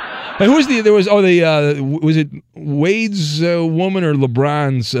 and Wade. And was it Wade's woman or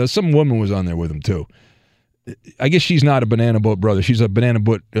LeBron's? Some woman was on there with him too. I guess she's not a banana boat brother. She's a banana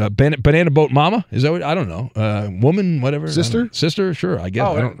boat mama. Is that what? I don't know. Woman, whatever. Sister? Sister, sure. I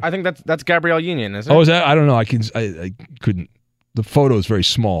guess. I think that's Gabrielle Union, isn't it? Oh, is that? I don't know. I couldn't. The photo is very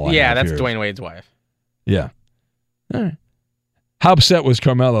small. Yeah, that's Dwayne Wade's wife. Yeah. All right. How upset was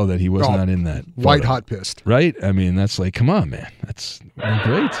Carmelo that he was not in that photo? White hot pissed. Right? I mean, that's like, come on, man. That's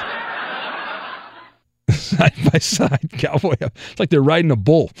great. Side by side, cowboy. It's like they're riding a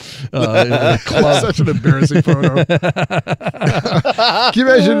bull. Such an embarrassing photo. Can you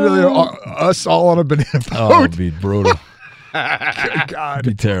imagine us all on a banana boat? Oh, it'd be brutal. God.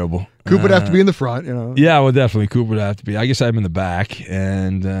 It'd be terrible. Coop would have to be in the front, Yeah, well, definitely. Coop would have to be. I guess I'm in the back,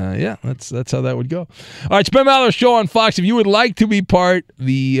 and that's how that would go. All right, it's Ben Maller Show on Fox. If you would like to be part,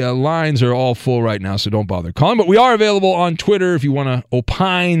 the lines are all full right now, so don't bother calling. But we are available on Twitter if you want to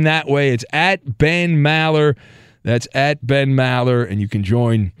opine that way. It's at Ben Maller. That's at Ben Maller, and you can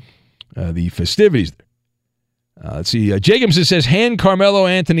join the festivities there. Let's see. Jacobson says, hand Carmelo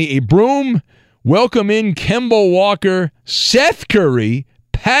Anthony a broom. Welcome in Kemba Walker, Seth Curry,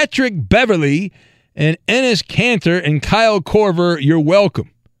 Patrick Beverly, and Enes Kanter and Kyle Korver. You're welcome.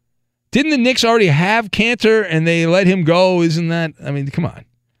 Didn't the Knicks already have Kanter and they let him go? Isn't that, come on.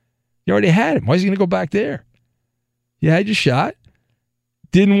 You already had him. Why is he going to go back there? You had your shot.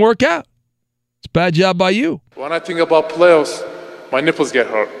 didn't work out. It's a bad job by you. When I think about playoffs, my nipples get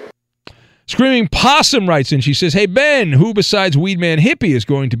hurt. Screaming Possum writes in. She says, hey, Ben, who besides Weedman Hippie is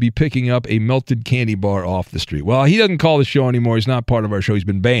going to be picking up a melted candy bar off the street? Well, he doesn't call the show anymore. He's not part of our show. He's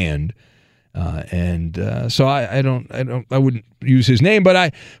been banned. So I wouldn't use his name,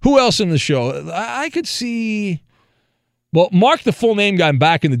 but who else in the show? I could see, well, Mark, the full name guy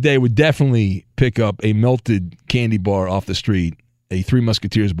back in the day, would definitely pick up a melted candy bar off the street, a Three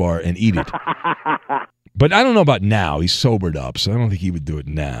Musketeers bar, and eat it. But I don't know about now. He's sobered up, so I don't think he would do it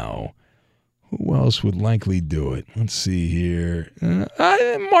now. Who else would likely do it? Let's see here.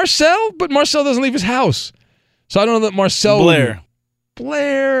 Marcel, but Marcel doesn't leave his house. So I don't know that Marcel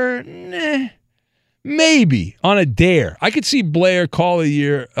Blair, nah. Maybe on a dare. I could see Blair call a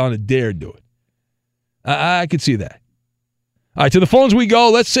year on a dare do it. I could see that. All right, to the phones we go.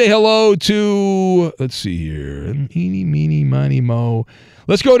 Let's say hello to, let's see here. Eeny, meeny, miny, mo.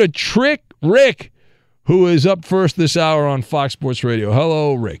 Let's go to Trick Rick, who is up first this hour on Fox Sports Radio.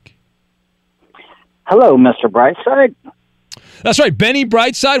 Hello, Rick. Hello, Mr. Brightside. That's right, Benny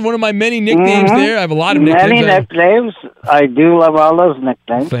Brightside, one of my many nicknames there. I have a lot of nicknames. Many nicknames. I do love all those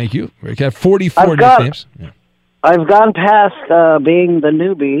nicknames. Thank you. Rick had 44 nicknames. Yeah. I've gone past being the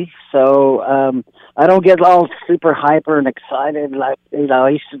newbie, so I don't get all super hyper and excited. Like, I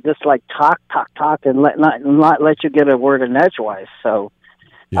used to just like talk, and not let you get a word in edgewise. So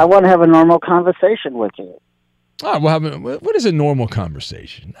I want to have a normal conversation with you. Oh, what is a normal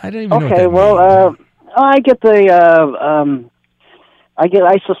conversation? I don't even know. Okay, well, I get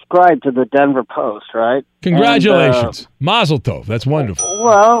I subscribe to the Denver Post, right? Congratulations. Mazel tov. That's wonderful.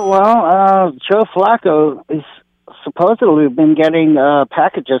 Well, Joe Flacco is supposedly been getting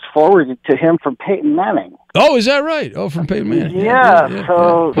packages forwarded to him from Peyton Manning. Oh, is that right? Oh, from Peyton Manning. Yeah.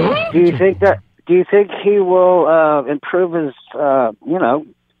 Do you think he will improve his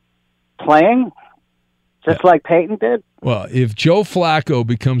playing just like Peyton did? Well, if Joe Flacco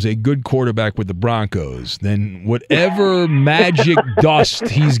becomes a good quarterback with the Broncos, then whatever magic dust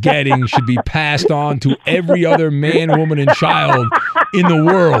he's getting should be passed on to every other man, woman, and child in the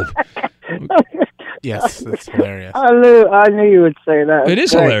world. Yes, that's hilarious. I knew you would say that. It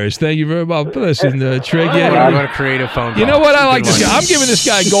is hilarious. Thank you very much. Listen, Trig. I'm going to create a phone call. You know what? I like this guy. I'm giving this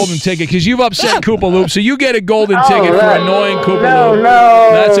guy a golden ticket because you've upset Koopa Loop, so you get a golden ticket for annoying Koopa Loop.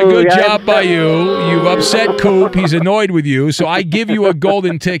 That's a good job by you. You've upset Coop. He's annoyed with you, so I give you a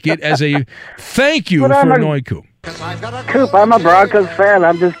golden ticket as a thank you for annoying Coop. Coop, I'm a Broncos fan.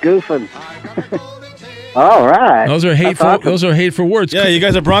 I'm just goofing. All right. Those are hateful. Awesome. Those are hateful words. Yeah, you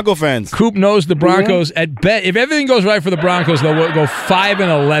guys are Bronco fans. Coop knows the Broncos at bet. If everything goes right for the Broncos, they'll go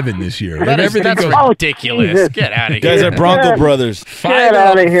 5-11 this year. That's ridiculous. Jesus. Get out of here. You guys are Bronco brothers. Get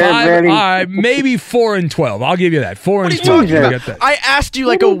out of here, Benny. All right, maybe 4-12. I'll give you that. 4-12. I asked you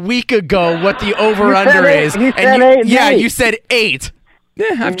like a week ago what the over/under is, and you said 8. Yeah,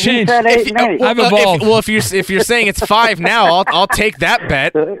 I've changed. I've evolved. If you're saying it's 5 now, I'll take that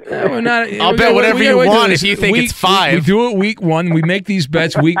bet. I'll bet whatever you want if you think it's 5. We do it week 1. We make these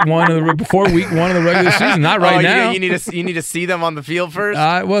bets week 1 before week 1 of the regular season. Not right now. You need to see them on the field first.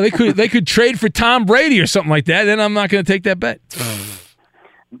 Well, they could trade for Tom Brady or something like that. Then I'm not going to take that bet.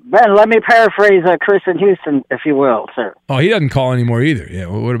 Ben, let me paraphrase Chris in Houston, if you will, sir. Oh, he doesn't call anymore either. Yeah.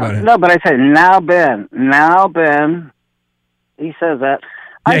 Well, what about him? No, but I said now, Ben. He says that.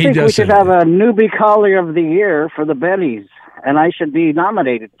 Yeah, I think we should have a newbie caller of the year for the Bennies, and I should be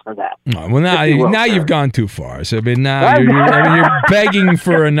nominated for that. Oh, well, now you've gone too far. So, now you're begging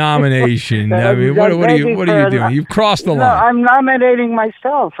for a nomination. I mean, what are you doing? You've crossed the line. No, I'm nominating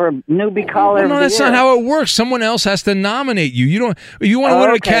myself for newbie caller of the year. No, that's not how it works. Someone else has to nominate you. You want to win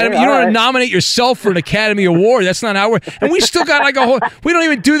an Academy. You don't want to nominate yourself for an Academy Award. That's not how it works. And we still got like a whole. We don't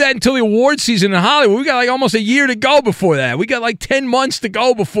even do that until the award season in Hollywood. We got like almost a year to go before that. We got like 10 months to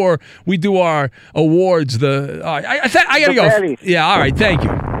go before we do our awards. I got to go. Yeah, all right, thank you.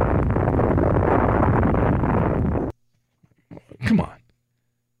 Come on.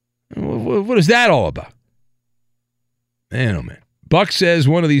 What is that all about? Man, oh, man. Buck says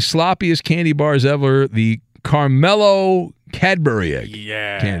one of the sloppiest candy bars ever, the Carmelo Cadbury egg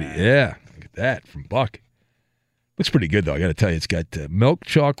candy. Yeah, look at that from Buck. Looks pretty good, though. I got to tell you, it's got milk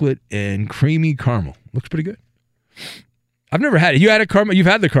chocolate and creamy caramel. Looks pretty good. I've never had it. You had a Carmelo? You've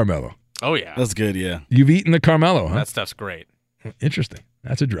had the Carmelo. Oh, yeah. That's good, yeah. You've eaten the Carmelo, huh? That stuff's great. Interesting.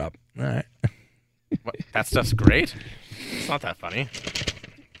 That's a drop. All right. What? That stuff's great? It's not that funny.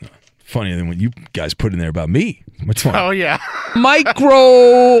 Funnier than what you guys put in there about me. Much fun. Oh, yeah.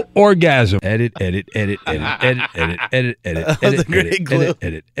 Micro orgasm. Edit.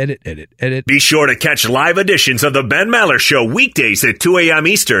 Be sure to catch live editions of the Ben Maller Show weekdays at 2 a.m.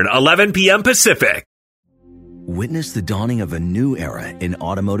 Eastern, 11 p.m. Pacific. Witness the dawning of a new era in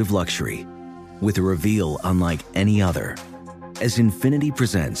automotive luxury with a reveal unlike any other as Infiniti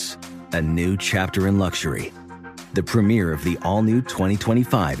presents a new chapter in luxury, the premiere of the all-new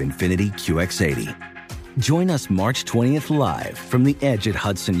 2025 Infiniti QX80. Join us March 20th live from the Edge at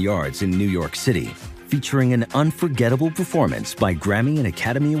Hudson Yards in New York City, featuring an unforgettable performance by Grammy and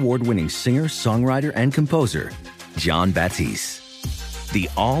Academy Award-winning singer, songwriter, and composer, Jon Batiste. The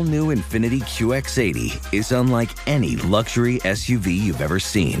all-new Infiniti QX80 is unlike any luxury SUV you've ever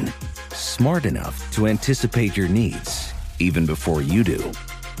seen. Smart enough to anticipate your needs, even before you do.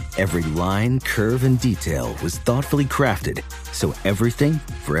 Every line, curve, and detail was thoughtfully crafted, so everything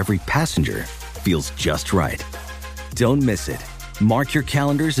for every passenger feels just right. Don't miss it. Mark your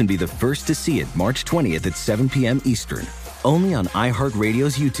calendars and be the first to see it March 20th at 7 p.m. Eastern, only on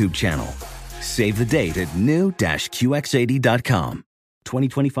iHeartRadio's YouTube channel. Save the date at new-QX80.com.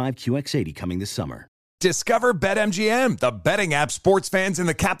 2025 QX80 coming this summer. Discover BetMGM, the betting app sports fans in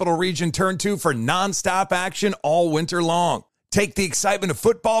the capital region turn to for nonstop action all winter long. Take the excitement of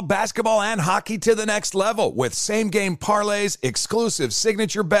football, basketball, and hockey to the next level with same-game parlays, exclusive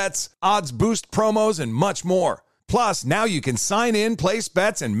signature bets, odds boost promos, and much more. Plus, now you can sign in, place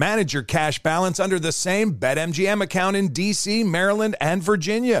bets, and manage your cash balance under the same BetMGM account in D.C., Maryland, and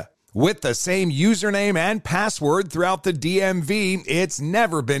Virginia. With the same username and password throughout the DMV, it's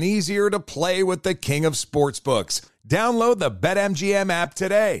never been easier to play with the king of sportsbooks. Download the BetMGM app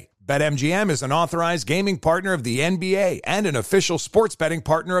today. BetMGM is an authorized gaming partner of the NBA and an official sports betting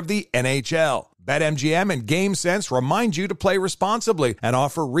partner of the NHL. BetMGM and GameSense remind you to play responsibly and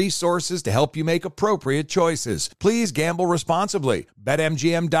offer resources to help you make appropriate choices. Please gamble responsibly.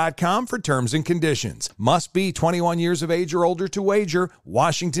 BetMGM.com for terms and conditions. Must be 21 years of age or older to wager.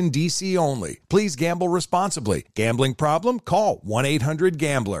 Washington, D.C. only. Please gamble responsibly. Gambling problem? Call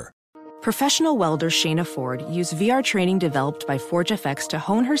 1-800-GAMBLER. Professional welder Shayna Ford used VR training developed by ForgeFX to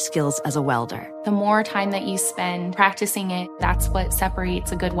hone her skills as a welder. The more time that you spend practicing it, that's what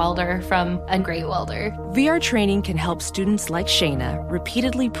separates a good welder from a great welder. VR training can help students like Shayna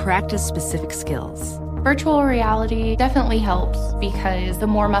repeatedly practice specific skills. Virtual reality definitely helps because the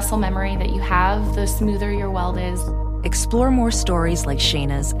more muscle memory that you have, the smoother your weld is. Explore more stories like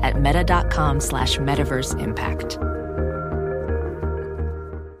Shayna's at meta.com/metaverseimpact.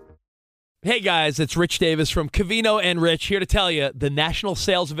 Hey guys, it's Rich Davis from Covino and Rich here to tell you the national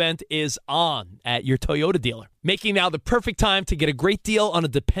sales event is on at your Toyota dealer, making now the perfect time to get a great deal on a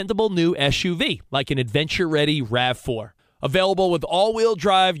dependable new SUV like an adventure-ready RAV4. Available with all-wheel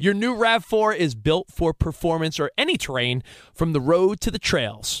drive, your new RAV4 is built for performance or any terrain from the road to the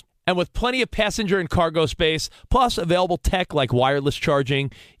trails. And with plenty of passenger and cargo space, plus available tech like wireless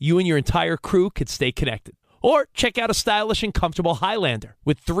charging, you and your entire crew could stay connected. Or check out a stylish and comfortable Highlander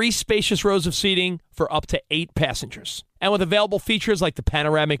with 3 spacious rows of seating for up to 8 passengers. And with available features like the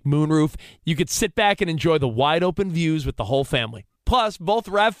panoramic moonroof, you could sit back and enjoy the wide-open views with the whole family. Plus, both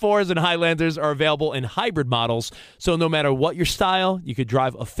RAV4s and Highlanders are available in hybrid models, so no matter what your style, you could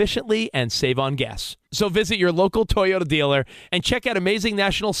drive efficiently and save on gas. So visit your local Toyota dealer and check out amazing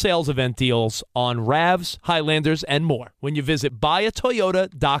national sales event deals on RAVs, Highlanders, and more when you visit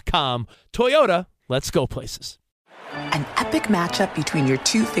buyatoyota.com. Toyota, let's go places. An epic matchup between your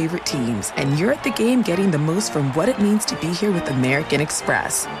two favorite teams, and you're at the game getting the most from what it means to be here with American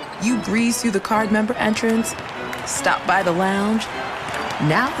Express. You breeze through the card member entrance, stop by the lounge.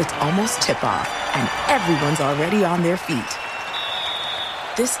 Now it's almost tip-off, and everyone's already on their feet.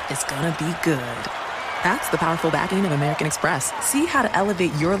 This is gonna be good. That's the powerful backing of American Express. See how to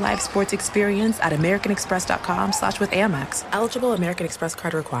elevate your live sports experience at americanexpress.com/withAmex. Eligible American Express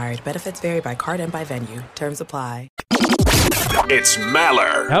card required. Benefits vary by card and by venue. Terms apply. It's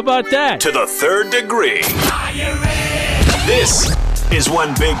Maller. How about that? To the third degree. This is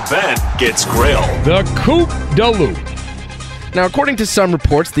when Big Ben gets grilled. The Coupe de Loup. Now, according to some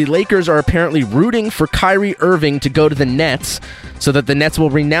reports, the Lakers are apparently rooting for Kyrie Irving to go to the Nets so that the Nets will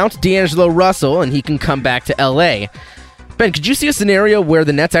renounce D'Angelo Russell and he can come back to L.A. Ben, could you see a scenario where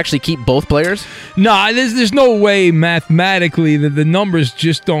the Nets actually keep both players? No, there's no way mathematically that the numbers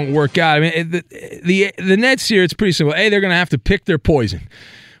just don't work out. I mean, the Nets here, it's pretty simple. A, they're going to have to pick their poison.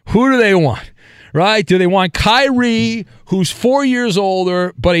 Who do they want? Right? Do they want Kyrie, who's 4 years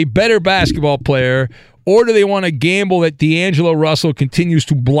older but a better basketball player, or do they want to gamble that D'Angelo Russell continues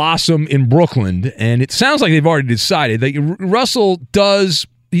to blossom in Brooklyn? And it sounds like they've already decided that Russell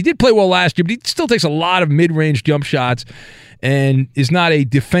he did play well last year, but he still takes a lot of mid-range jump shots. and is not a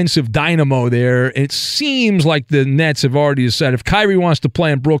defensive dynamo there. It seems like the Nets have already decided if Kyrie wants to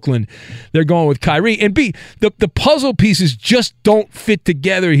play in Brooklyn, they're going with Kyrie. And B, the puzzle pieces just don't fit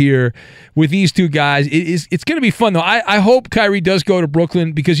together here with these two guys. It's going to be fun, though. I hope Kyrie does go to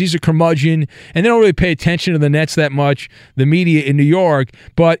Brooklyn because he's a curmudgeon, and they don't really pay attention to the Nets that much, the media in New York.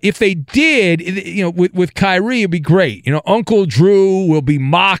 But if they did, with Kyrie, it'd be great. Uncle Drew will be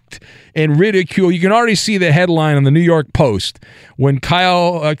mocked and ridiculed. You can already see the headline on the New York Post when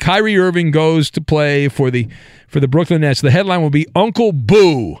Kyrie Irving goes to play for the Brooklyn Nets. The headline will be Uncle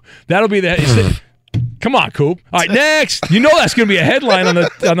Boo. That'll be come on, Coop. All right, next. That's going to be a headline on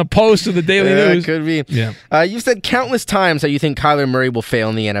the Post of the Daily News. It could be. Yeah. You've said countless times that you think Kyler Murray will fail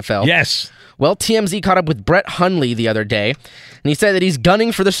in the NFL. Yes. Well, TMZ caught up with Brett Hundley the other day, and he said that he's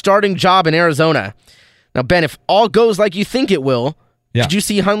gunning for the starting job in Arizona. Now, Ben, if all goes like you think it will, could you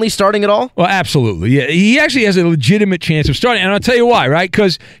see Hundley starting at all? Well, absolutely. Yeah, he actually has a legitimate chance of starting, and I'll tell you why, right?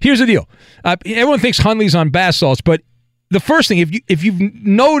 Because here's the deal. Everyone thinks Hundley's on bath salts, but the first thing, if you've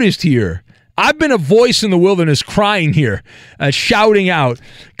noticed here, I've been a voice in the wilderness crying here, shouting out,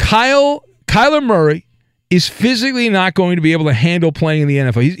 Kyler Murray is physically not going to be able to handle playing in the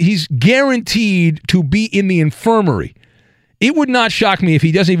NFL. He's guaranteed to be in the infirmary. It would not shock me if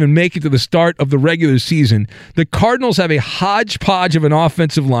he doesn't even make it to the start of the regular season. The Cardinals have a hodgepodge of an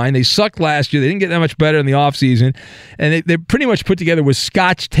offensive line. They sucked last year. They didn't get that much better in the offseason. And they're pretty much put together with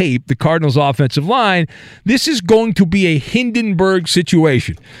Scotch tape, the Cardinals' offensive line. This is going to be a Hindenburg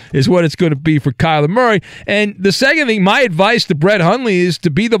situation, is what it's going to be for Kyler Murray. And the second thing, my advice to Brett Hundley is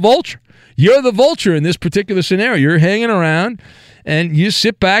to be the vulture. You're the vulture in this particular scenario. You're hanging around. And you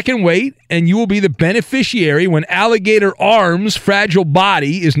sit back and wait, and you will be the beneficiary when Alligator Arms' fragile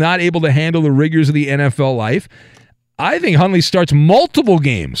body is not able to handle the rigors of the NFL life. I think Hundley starts multiple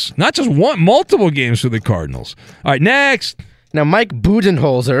games, not just one, multiple games for the Cardinals. All right, next. Now, Mike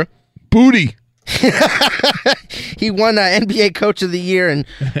Budenholzer. Booty. He won NBA Coach of the Year, and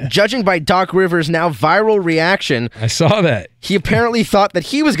judging by Doc Rivers' now viral reaction, I saw that. He apparently thought that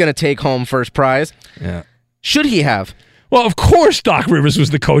he was going to take home first prize. Yeah. Should he have? Well, of course Doc Rivers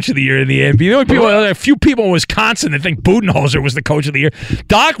was the Coach of the Year in the NBA. There are a few people in Wisconsin that think Budenholzer was the Coach of the Year.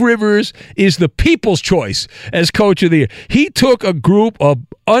 Doc Rivers is the people's choice as Coach of the Year. He took a group of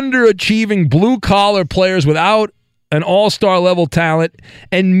underachieving blue-collar players without an all-star level talent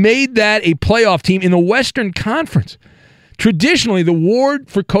and made that a playoff team in the Western Conference. Traditionally, the award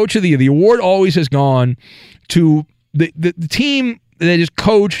for Coach of the Year, the award always has gone to the team that is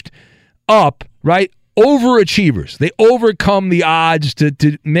coached up, right? Overachievers. They overcome the odds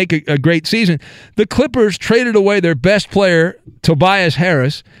to make a great season. The Clippers traded away their best player, Tobias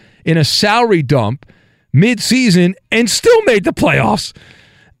Harris, in a salary dump mid-season and still made the playoffs.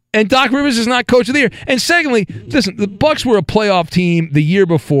 And Doc Rivers is not Coach of the Year. And secondly, listen, the Bucks were a playoff team the year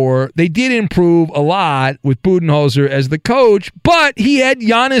before. They did improve a lot with Budenholzer as the coach, but he had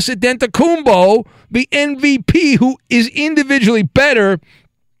Giannis Antetokounmpo, the MVP, who is individually better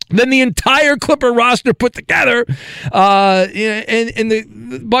than the entire Clipper roster put together. And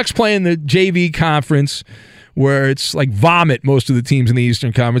the Bucks play in the JV conference where it's like vomit, most of the teams in the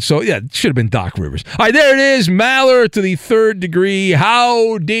Eastern Conference. So, yeah, it should have been Doc Rivers. All right, there it is. Maller to the third degree.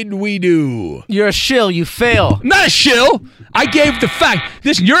 How did we do? You're a shill. You fail. Not a shill. I gave the fact.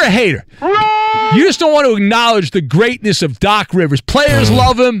 Listen, you're a hater. You just don't want to acknowledge the greatness of Doc Rivers. Players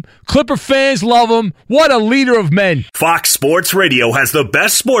love him. Clipper fans love him. What a leader of men. Fox Sports Radio has the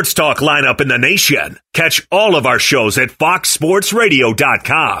best sports talk lineup in the nation. Catch all of our shows at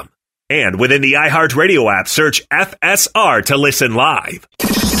foxsportsradio.com. And within the iHeartRadio app, search FSR to listen live.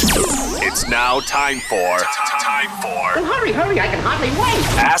 It's now time for... Well, hurry, I can hardly wait.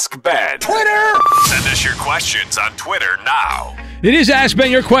 Ask Ben. Twitter! Send us your questions on Twitter now. It is Ask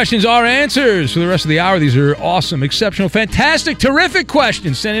Ben Your Questions, our answers for the rest of the hour. These are awesome, exceptional, fantastic, terrific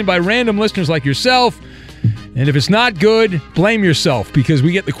questions sent in by random listeners like yourself. And if it's not good, blame yourself because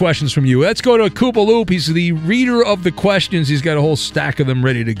we get the questions from you. Let's go to Koopa Loop. He's the reader of the questions. He's got a whole stack of them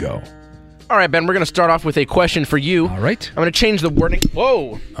ready to go. All right, Ben, we're going to start off with a question for you. All right. I'm going to change the wording.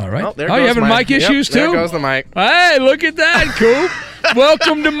 Whoa. All right. Oh, you having mic issues, too? There goes the mic. Hey, look at that, Coop.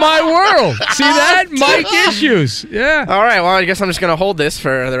 Welcome to my world. See that? Mic issues. Yeah. All right, well, I guess I'm just going to hold this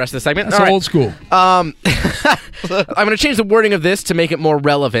for the rest of the segment. That's old school. I'm going to change the wording of this to make it more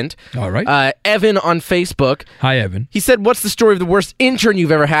relevant. All right. Evan on Facebook. Hi, Evan. He said, what's the story of the worst intern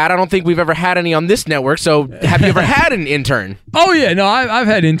you've ever had? I don't think we've ever had any on this network, so have you ever had an intern? Oh, yeah. No, I've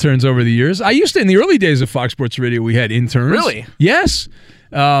had interns over the years. I used to, in the early days of Fox Sports Radio, we had interns. Really? Yes.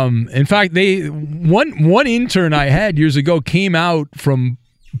 In fact, one intern I had years ago came out from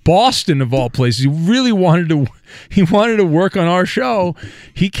Boston, of all places. He really wanted to he wanted to work on our show.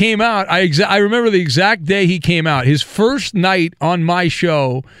 He came out. I remember the exact day he came out. His first night on my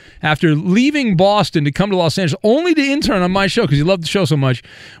show after leaving Boston to come to Los Angeles, only to intern on my show because he loved the show so much,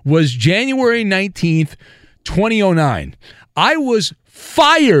 was January 19th, 2009. I was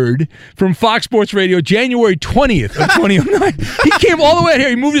fired from Fox Sports Radio January 20th of 2009. He came all the way out here.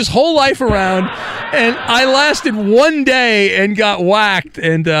 He moved his whole life around, and I lasted one day and got whacked.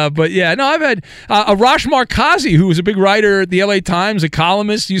 And but yeah, no, I've had Arash Markazi, who was a big writer at the LA Times, a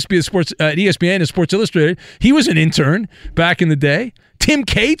columnist, used to be at ESPN and Sports Illustrated. He was an intern back in the day. Tim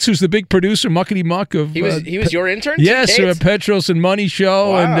Cates, who's the big producer, Muckety Muck of... He was your intern? Yes, Petros and Money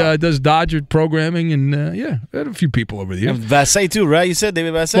Show, Wow. and does Dodger programming, and I had a few people over the years. And Vassay too, right? You said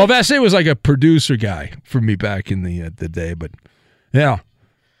David Vassay? Well, Vassay was like a producer guy for me back in the day, but yeah,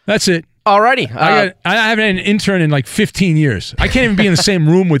 that's it. Alrighty. I haven't had an intern in like 15 years. I can't even be in the same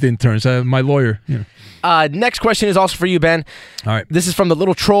room with interns. My lawyer. You know. Next question is also for you, Ben. All right. This is from the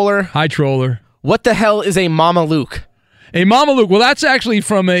Little Troller. Hi, Troller. What the hell is a Mama Luke? A Mama Luke. Well, that's actually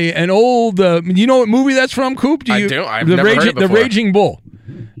from an old. You know what movie that's from, Coop? I do. I've never heard it before. The Raging Bull.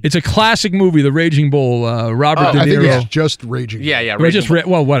 It's a classic movie, The Raging Bull. Robert De Niro. I think it's just Raging Bull. Yeah.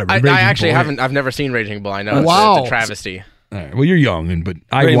 Well, whatever. I actually haven't. I've never seen Raging Bull. I know it's a travesty. All right. Well, you're young, but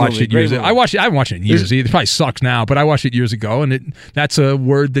I Great watched movie, it years great ago. movie. I haven't watched it in years. It probably sucks now, but I watched it years ago, and that's a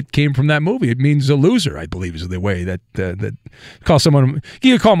word that came from that movie. It means a loser, I believe, is the way that call someone.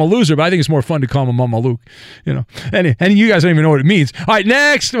 You can call him a loser, but I think it's more fun to call him a Mama Luke. You know, and you guys don't even know what it means. All right,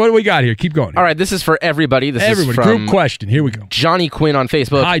 next, what do we got here? Keep going. All right, this is for everybody. This is from group question. Here we go. Johnny Quinn on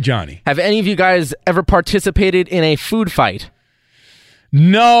Facebook. Hi, Johnny. Have any of you guys ever participated in a food fight?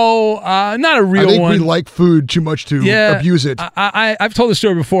 No, not a real one. I think we like food too much to abuse it. I've told the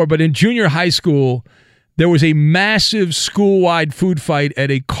story before, but in junior high school, there was a massive school-wide food fight at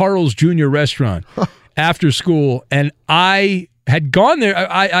a Carl's Jr. restaurant after school, and I had gone there.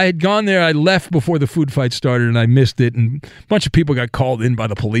 I had gone there. I left before the food fight started, and I missed it. And a bunch of people got called in by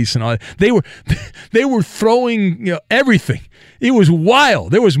the police and all that. They were throwing everything. It was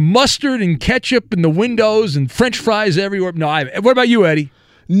wild. There was mustard and ketchup in the windows and French fries everywhere. No, what about you, Eddie?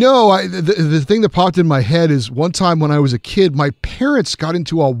 No, the thing that popped in my head is one time when I was a kid, my parents got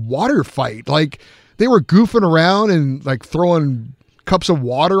into a water fight. Like they were goofing around and like throwing cups of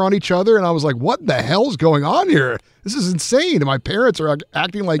water on each other, and I was like, "What the hell's going on here? This is insane!" And my parents are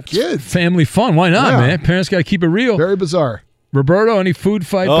acting like kids. Family fun. Why not, man? Parents got to keep it real. Very bizarre. Roberto, any food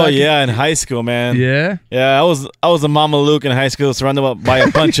fight? Oh yeah, in high school, man. Yeah, I was a Mama Luke in high school, surrounded by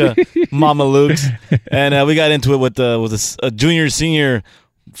a bunch of Mama Lukes, and we got into it with a junior senior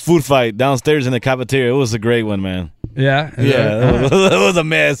food fight downstairs in the cafeteria. It was a great one, man. Yeah, it was a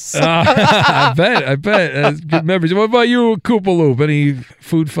mess. I bet. Good memories. What about you, Koopa Loop? Any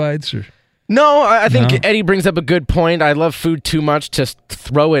food fights or? No, I think Eddie brings up a good point. I love food too much to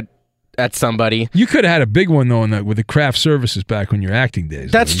throw it at somebody. You could have had a big one though with the craft services back when your acting days.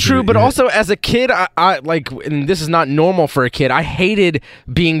 That's true, but also as a kid, I like, and this is not normal for a kid. I hated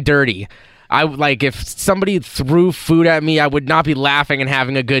being dirty. I like if somebody threw food at me, I would not be laughing and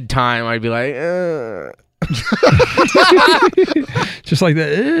having a good time. I'd be like, just like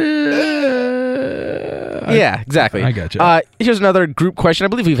that. Yeah, exactly. I got you. Here's another group question. I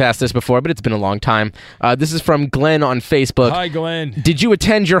believe we've asked this before, but it's been a long time. This is from Glenn on Facebook. Hi, Glenn. Did you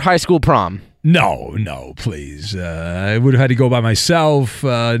attend your high school prom? No, please. I would have had to go by myself.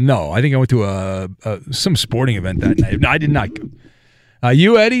 No, I think I went to some sporting event that night. No, I did not.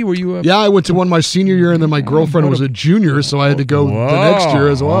 You, Eddie, were you? Yeah, I went to one my senior year, and then my girlfriend was a junior, so I had to go the next year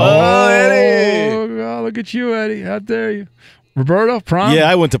as well. Oh, Eddie! Oh, look at you, Eddie. How dare you? Roberto, prom? Yeah,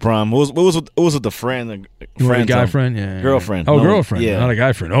 I went to prom. It was with a friend. You were a guy friend? Yeah. Girlfriend. Oh, no, girlfriend. Yeah. Not a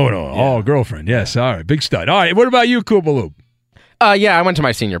guy friend. Oh, no. Yeah. Oh, girlfriend. Yes. All right. Big stud. All right. What about you, Koopa Loop? Yeah, I went to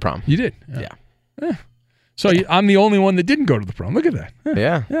my senior prom. You did? Yeah. So I'm the only one that didn't go to the prom. Look at that.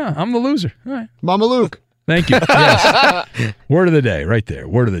 Yeah. Yeah, I'm the loser. All right. Mama Luke. Thank you. Yes. Word of the day, right there.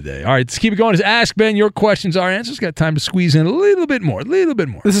 Word of the day. All right, let's keep it going. Just ask Ben your questions, our answers. Got time to squeeze in a little bit more.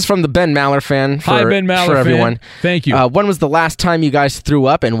 This is from the Ben Maller fan. Hi, Ben Maller for everyone. Fan. Thank you. When was the last time you guys threw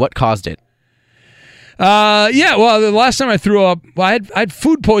up, and what caused it? Yeah. Well, the last time I threw up, I had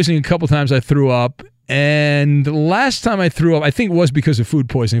food poisoning a couple times. I threw up. And the last time I threw up, I think it was because of food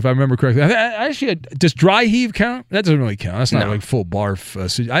poisoning, if I remember correctly. I actually does dry heave count? That doesn't really count. That's not like full barf.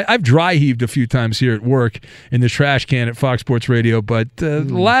 I've dry heaved a few times here at work in the trash can at Fox Sports Radio. But the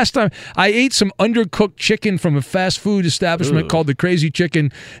last time I ate some undercooked chicken from a fast food establishment called the Crazy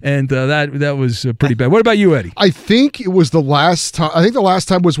Chicken, and that was pretty bad. What about you, Eddie? I think it was the last time. I think the last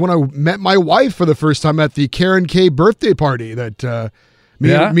time was when I met my wife for the first time at the Karen K birthday party that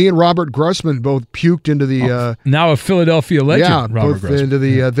Me and Robert Grossman both puked into the now a Philadelphia legend. Robert both Grossman. into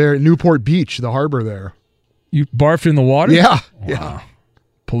the there Newport Beach, the harbor there. You barfed in the water? Yeah, wow. yeah.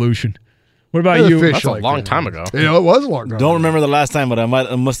 Pollution. What about you? That's a long time ago. Yeah, it was a long time. Don't remember the last time, but I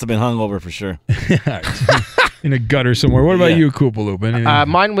must have been hungover for sure. In a gutter somewhere. What about you, Koopaloop?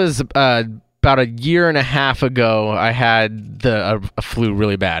 Mine was about a year and a half ago. I had a flu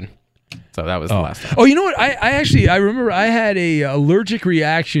really bad. So that was the last time. Oh, you know what? I remember I had a allergic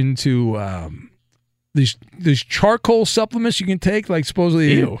reaction to these charcoal supplements you can take, like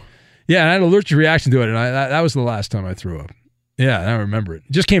supposedly. Ew. Yeah, and I had an allergic reaction to it, and that was the last time I threw up. Yeah, I remember it.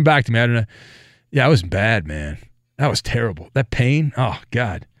 It just came back to me. I don't know. Yeah, it was bad, man. That was terrible. That pain. Oh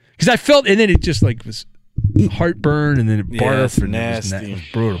God. Because I felt, and then it just like was heartburn, and then it barfed. And nasty. It was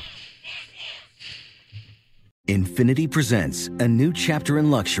brutal. Infinity presents a new chapter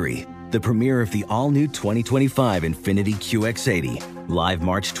in luxury, the premiere of the all-new 2025 Infinity QX80, live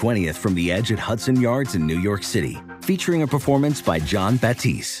March 20th from the Edge at Hudson Yards in New York City, featuring a performance by John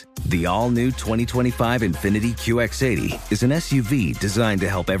Batiste. The all-new 2025 Infinity QX80 is an SUV designed to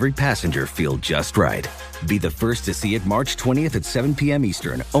help every passenger feel just right. Be the first to see it March 20th at 7 p.m.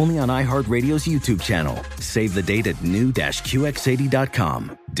 Eastern, only on iHeartRadio's YouTube channel. Save the date at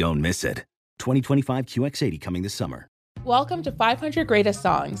new-QX80.com. Don't miss it. 2025 QX80 coming this summer. Welcome to 500 Greatest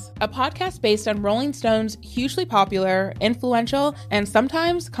Songs, a podcast based on Rolling Stone's hugely popular, influential, and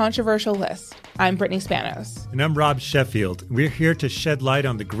sometimes controversial list. I'm Brittany Spanos. And I'm Rob Sheffield. We're here to shed light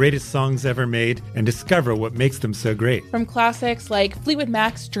on the greatest songs ever made and discover what makes them so great. From classics like Fleetwood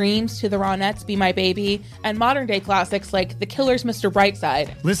Mac's Dreams to the Ronettes' Be My Baby, and modern-day classics like The Killers' Mr.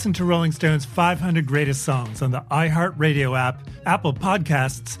 Brightside. Listen to Rolling Stone's 500 Greatest Songs on the iHeartRadio app, Apple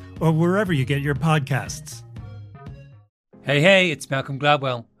Podcasts, or wherever you get your podcasts. Hey, it's Malcolm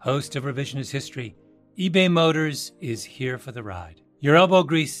Gladwell, host of Revisionist History. eBay Motors is here for the ride. Your elbow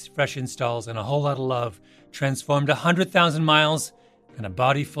grease, fresh installs, and a whole lot of love transformed 100,000 miles and a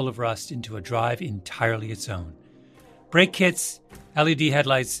body full of rust into a drive entirely its own. Brake kits, LED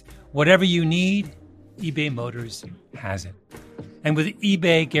headlights, whatever you need, eBay Motors has it. And with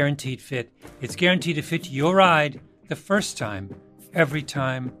eBay Guaranteed Fit, it's guaranteed to fit your ride the first time, every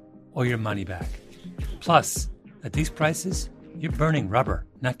time, or your money back. Plus, at these prices, you're burning rubber,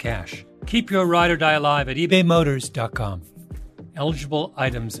 not cash. Keep your ride or die alive at ebaymotors.com. Eligible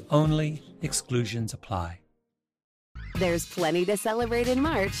items only. Exclusions apply. There's plenty to celebrate in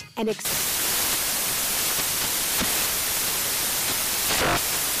March and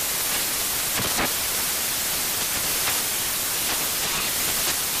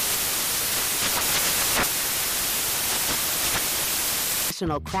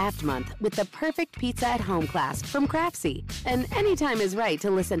Craft Month with the perfect pizza at home class from Craftsy. And anytime is right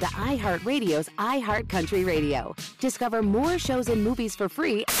to listen to iHeartRadio's iHeart Country Radio. Discover more shows and movies for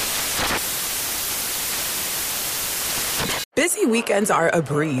free. Busy weekends are a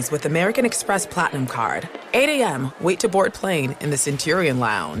breeze with American Express Platinum Card. 8 a.m., wait to board plane in the Centurion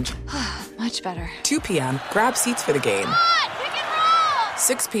Lounge. Much better. 2 p.m., grab seats for the game.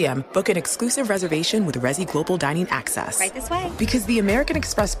 6 p.m., book an exclusive reservation with Resi Global Dining Access. Right this way. Because the American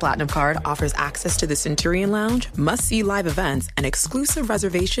Express Platinum Card offers access to the Centurion Lounge, must-see live events, and exclusive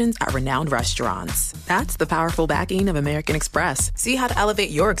reservations at renowned restaurants. That's the powerful backing of American Express. See how to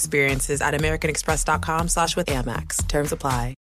elevate your experiences at americanexpress.com/withAmex. Terms apply.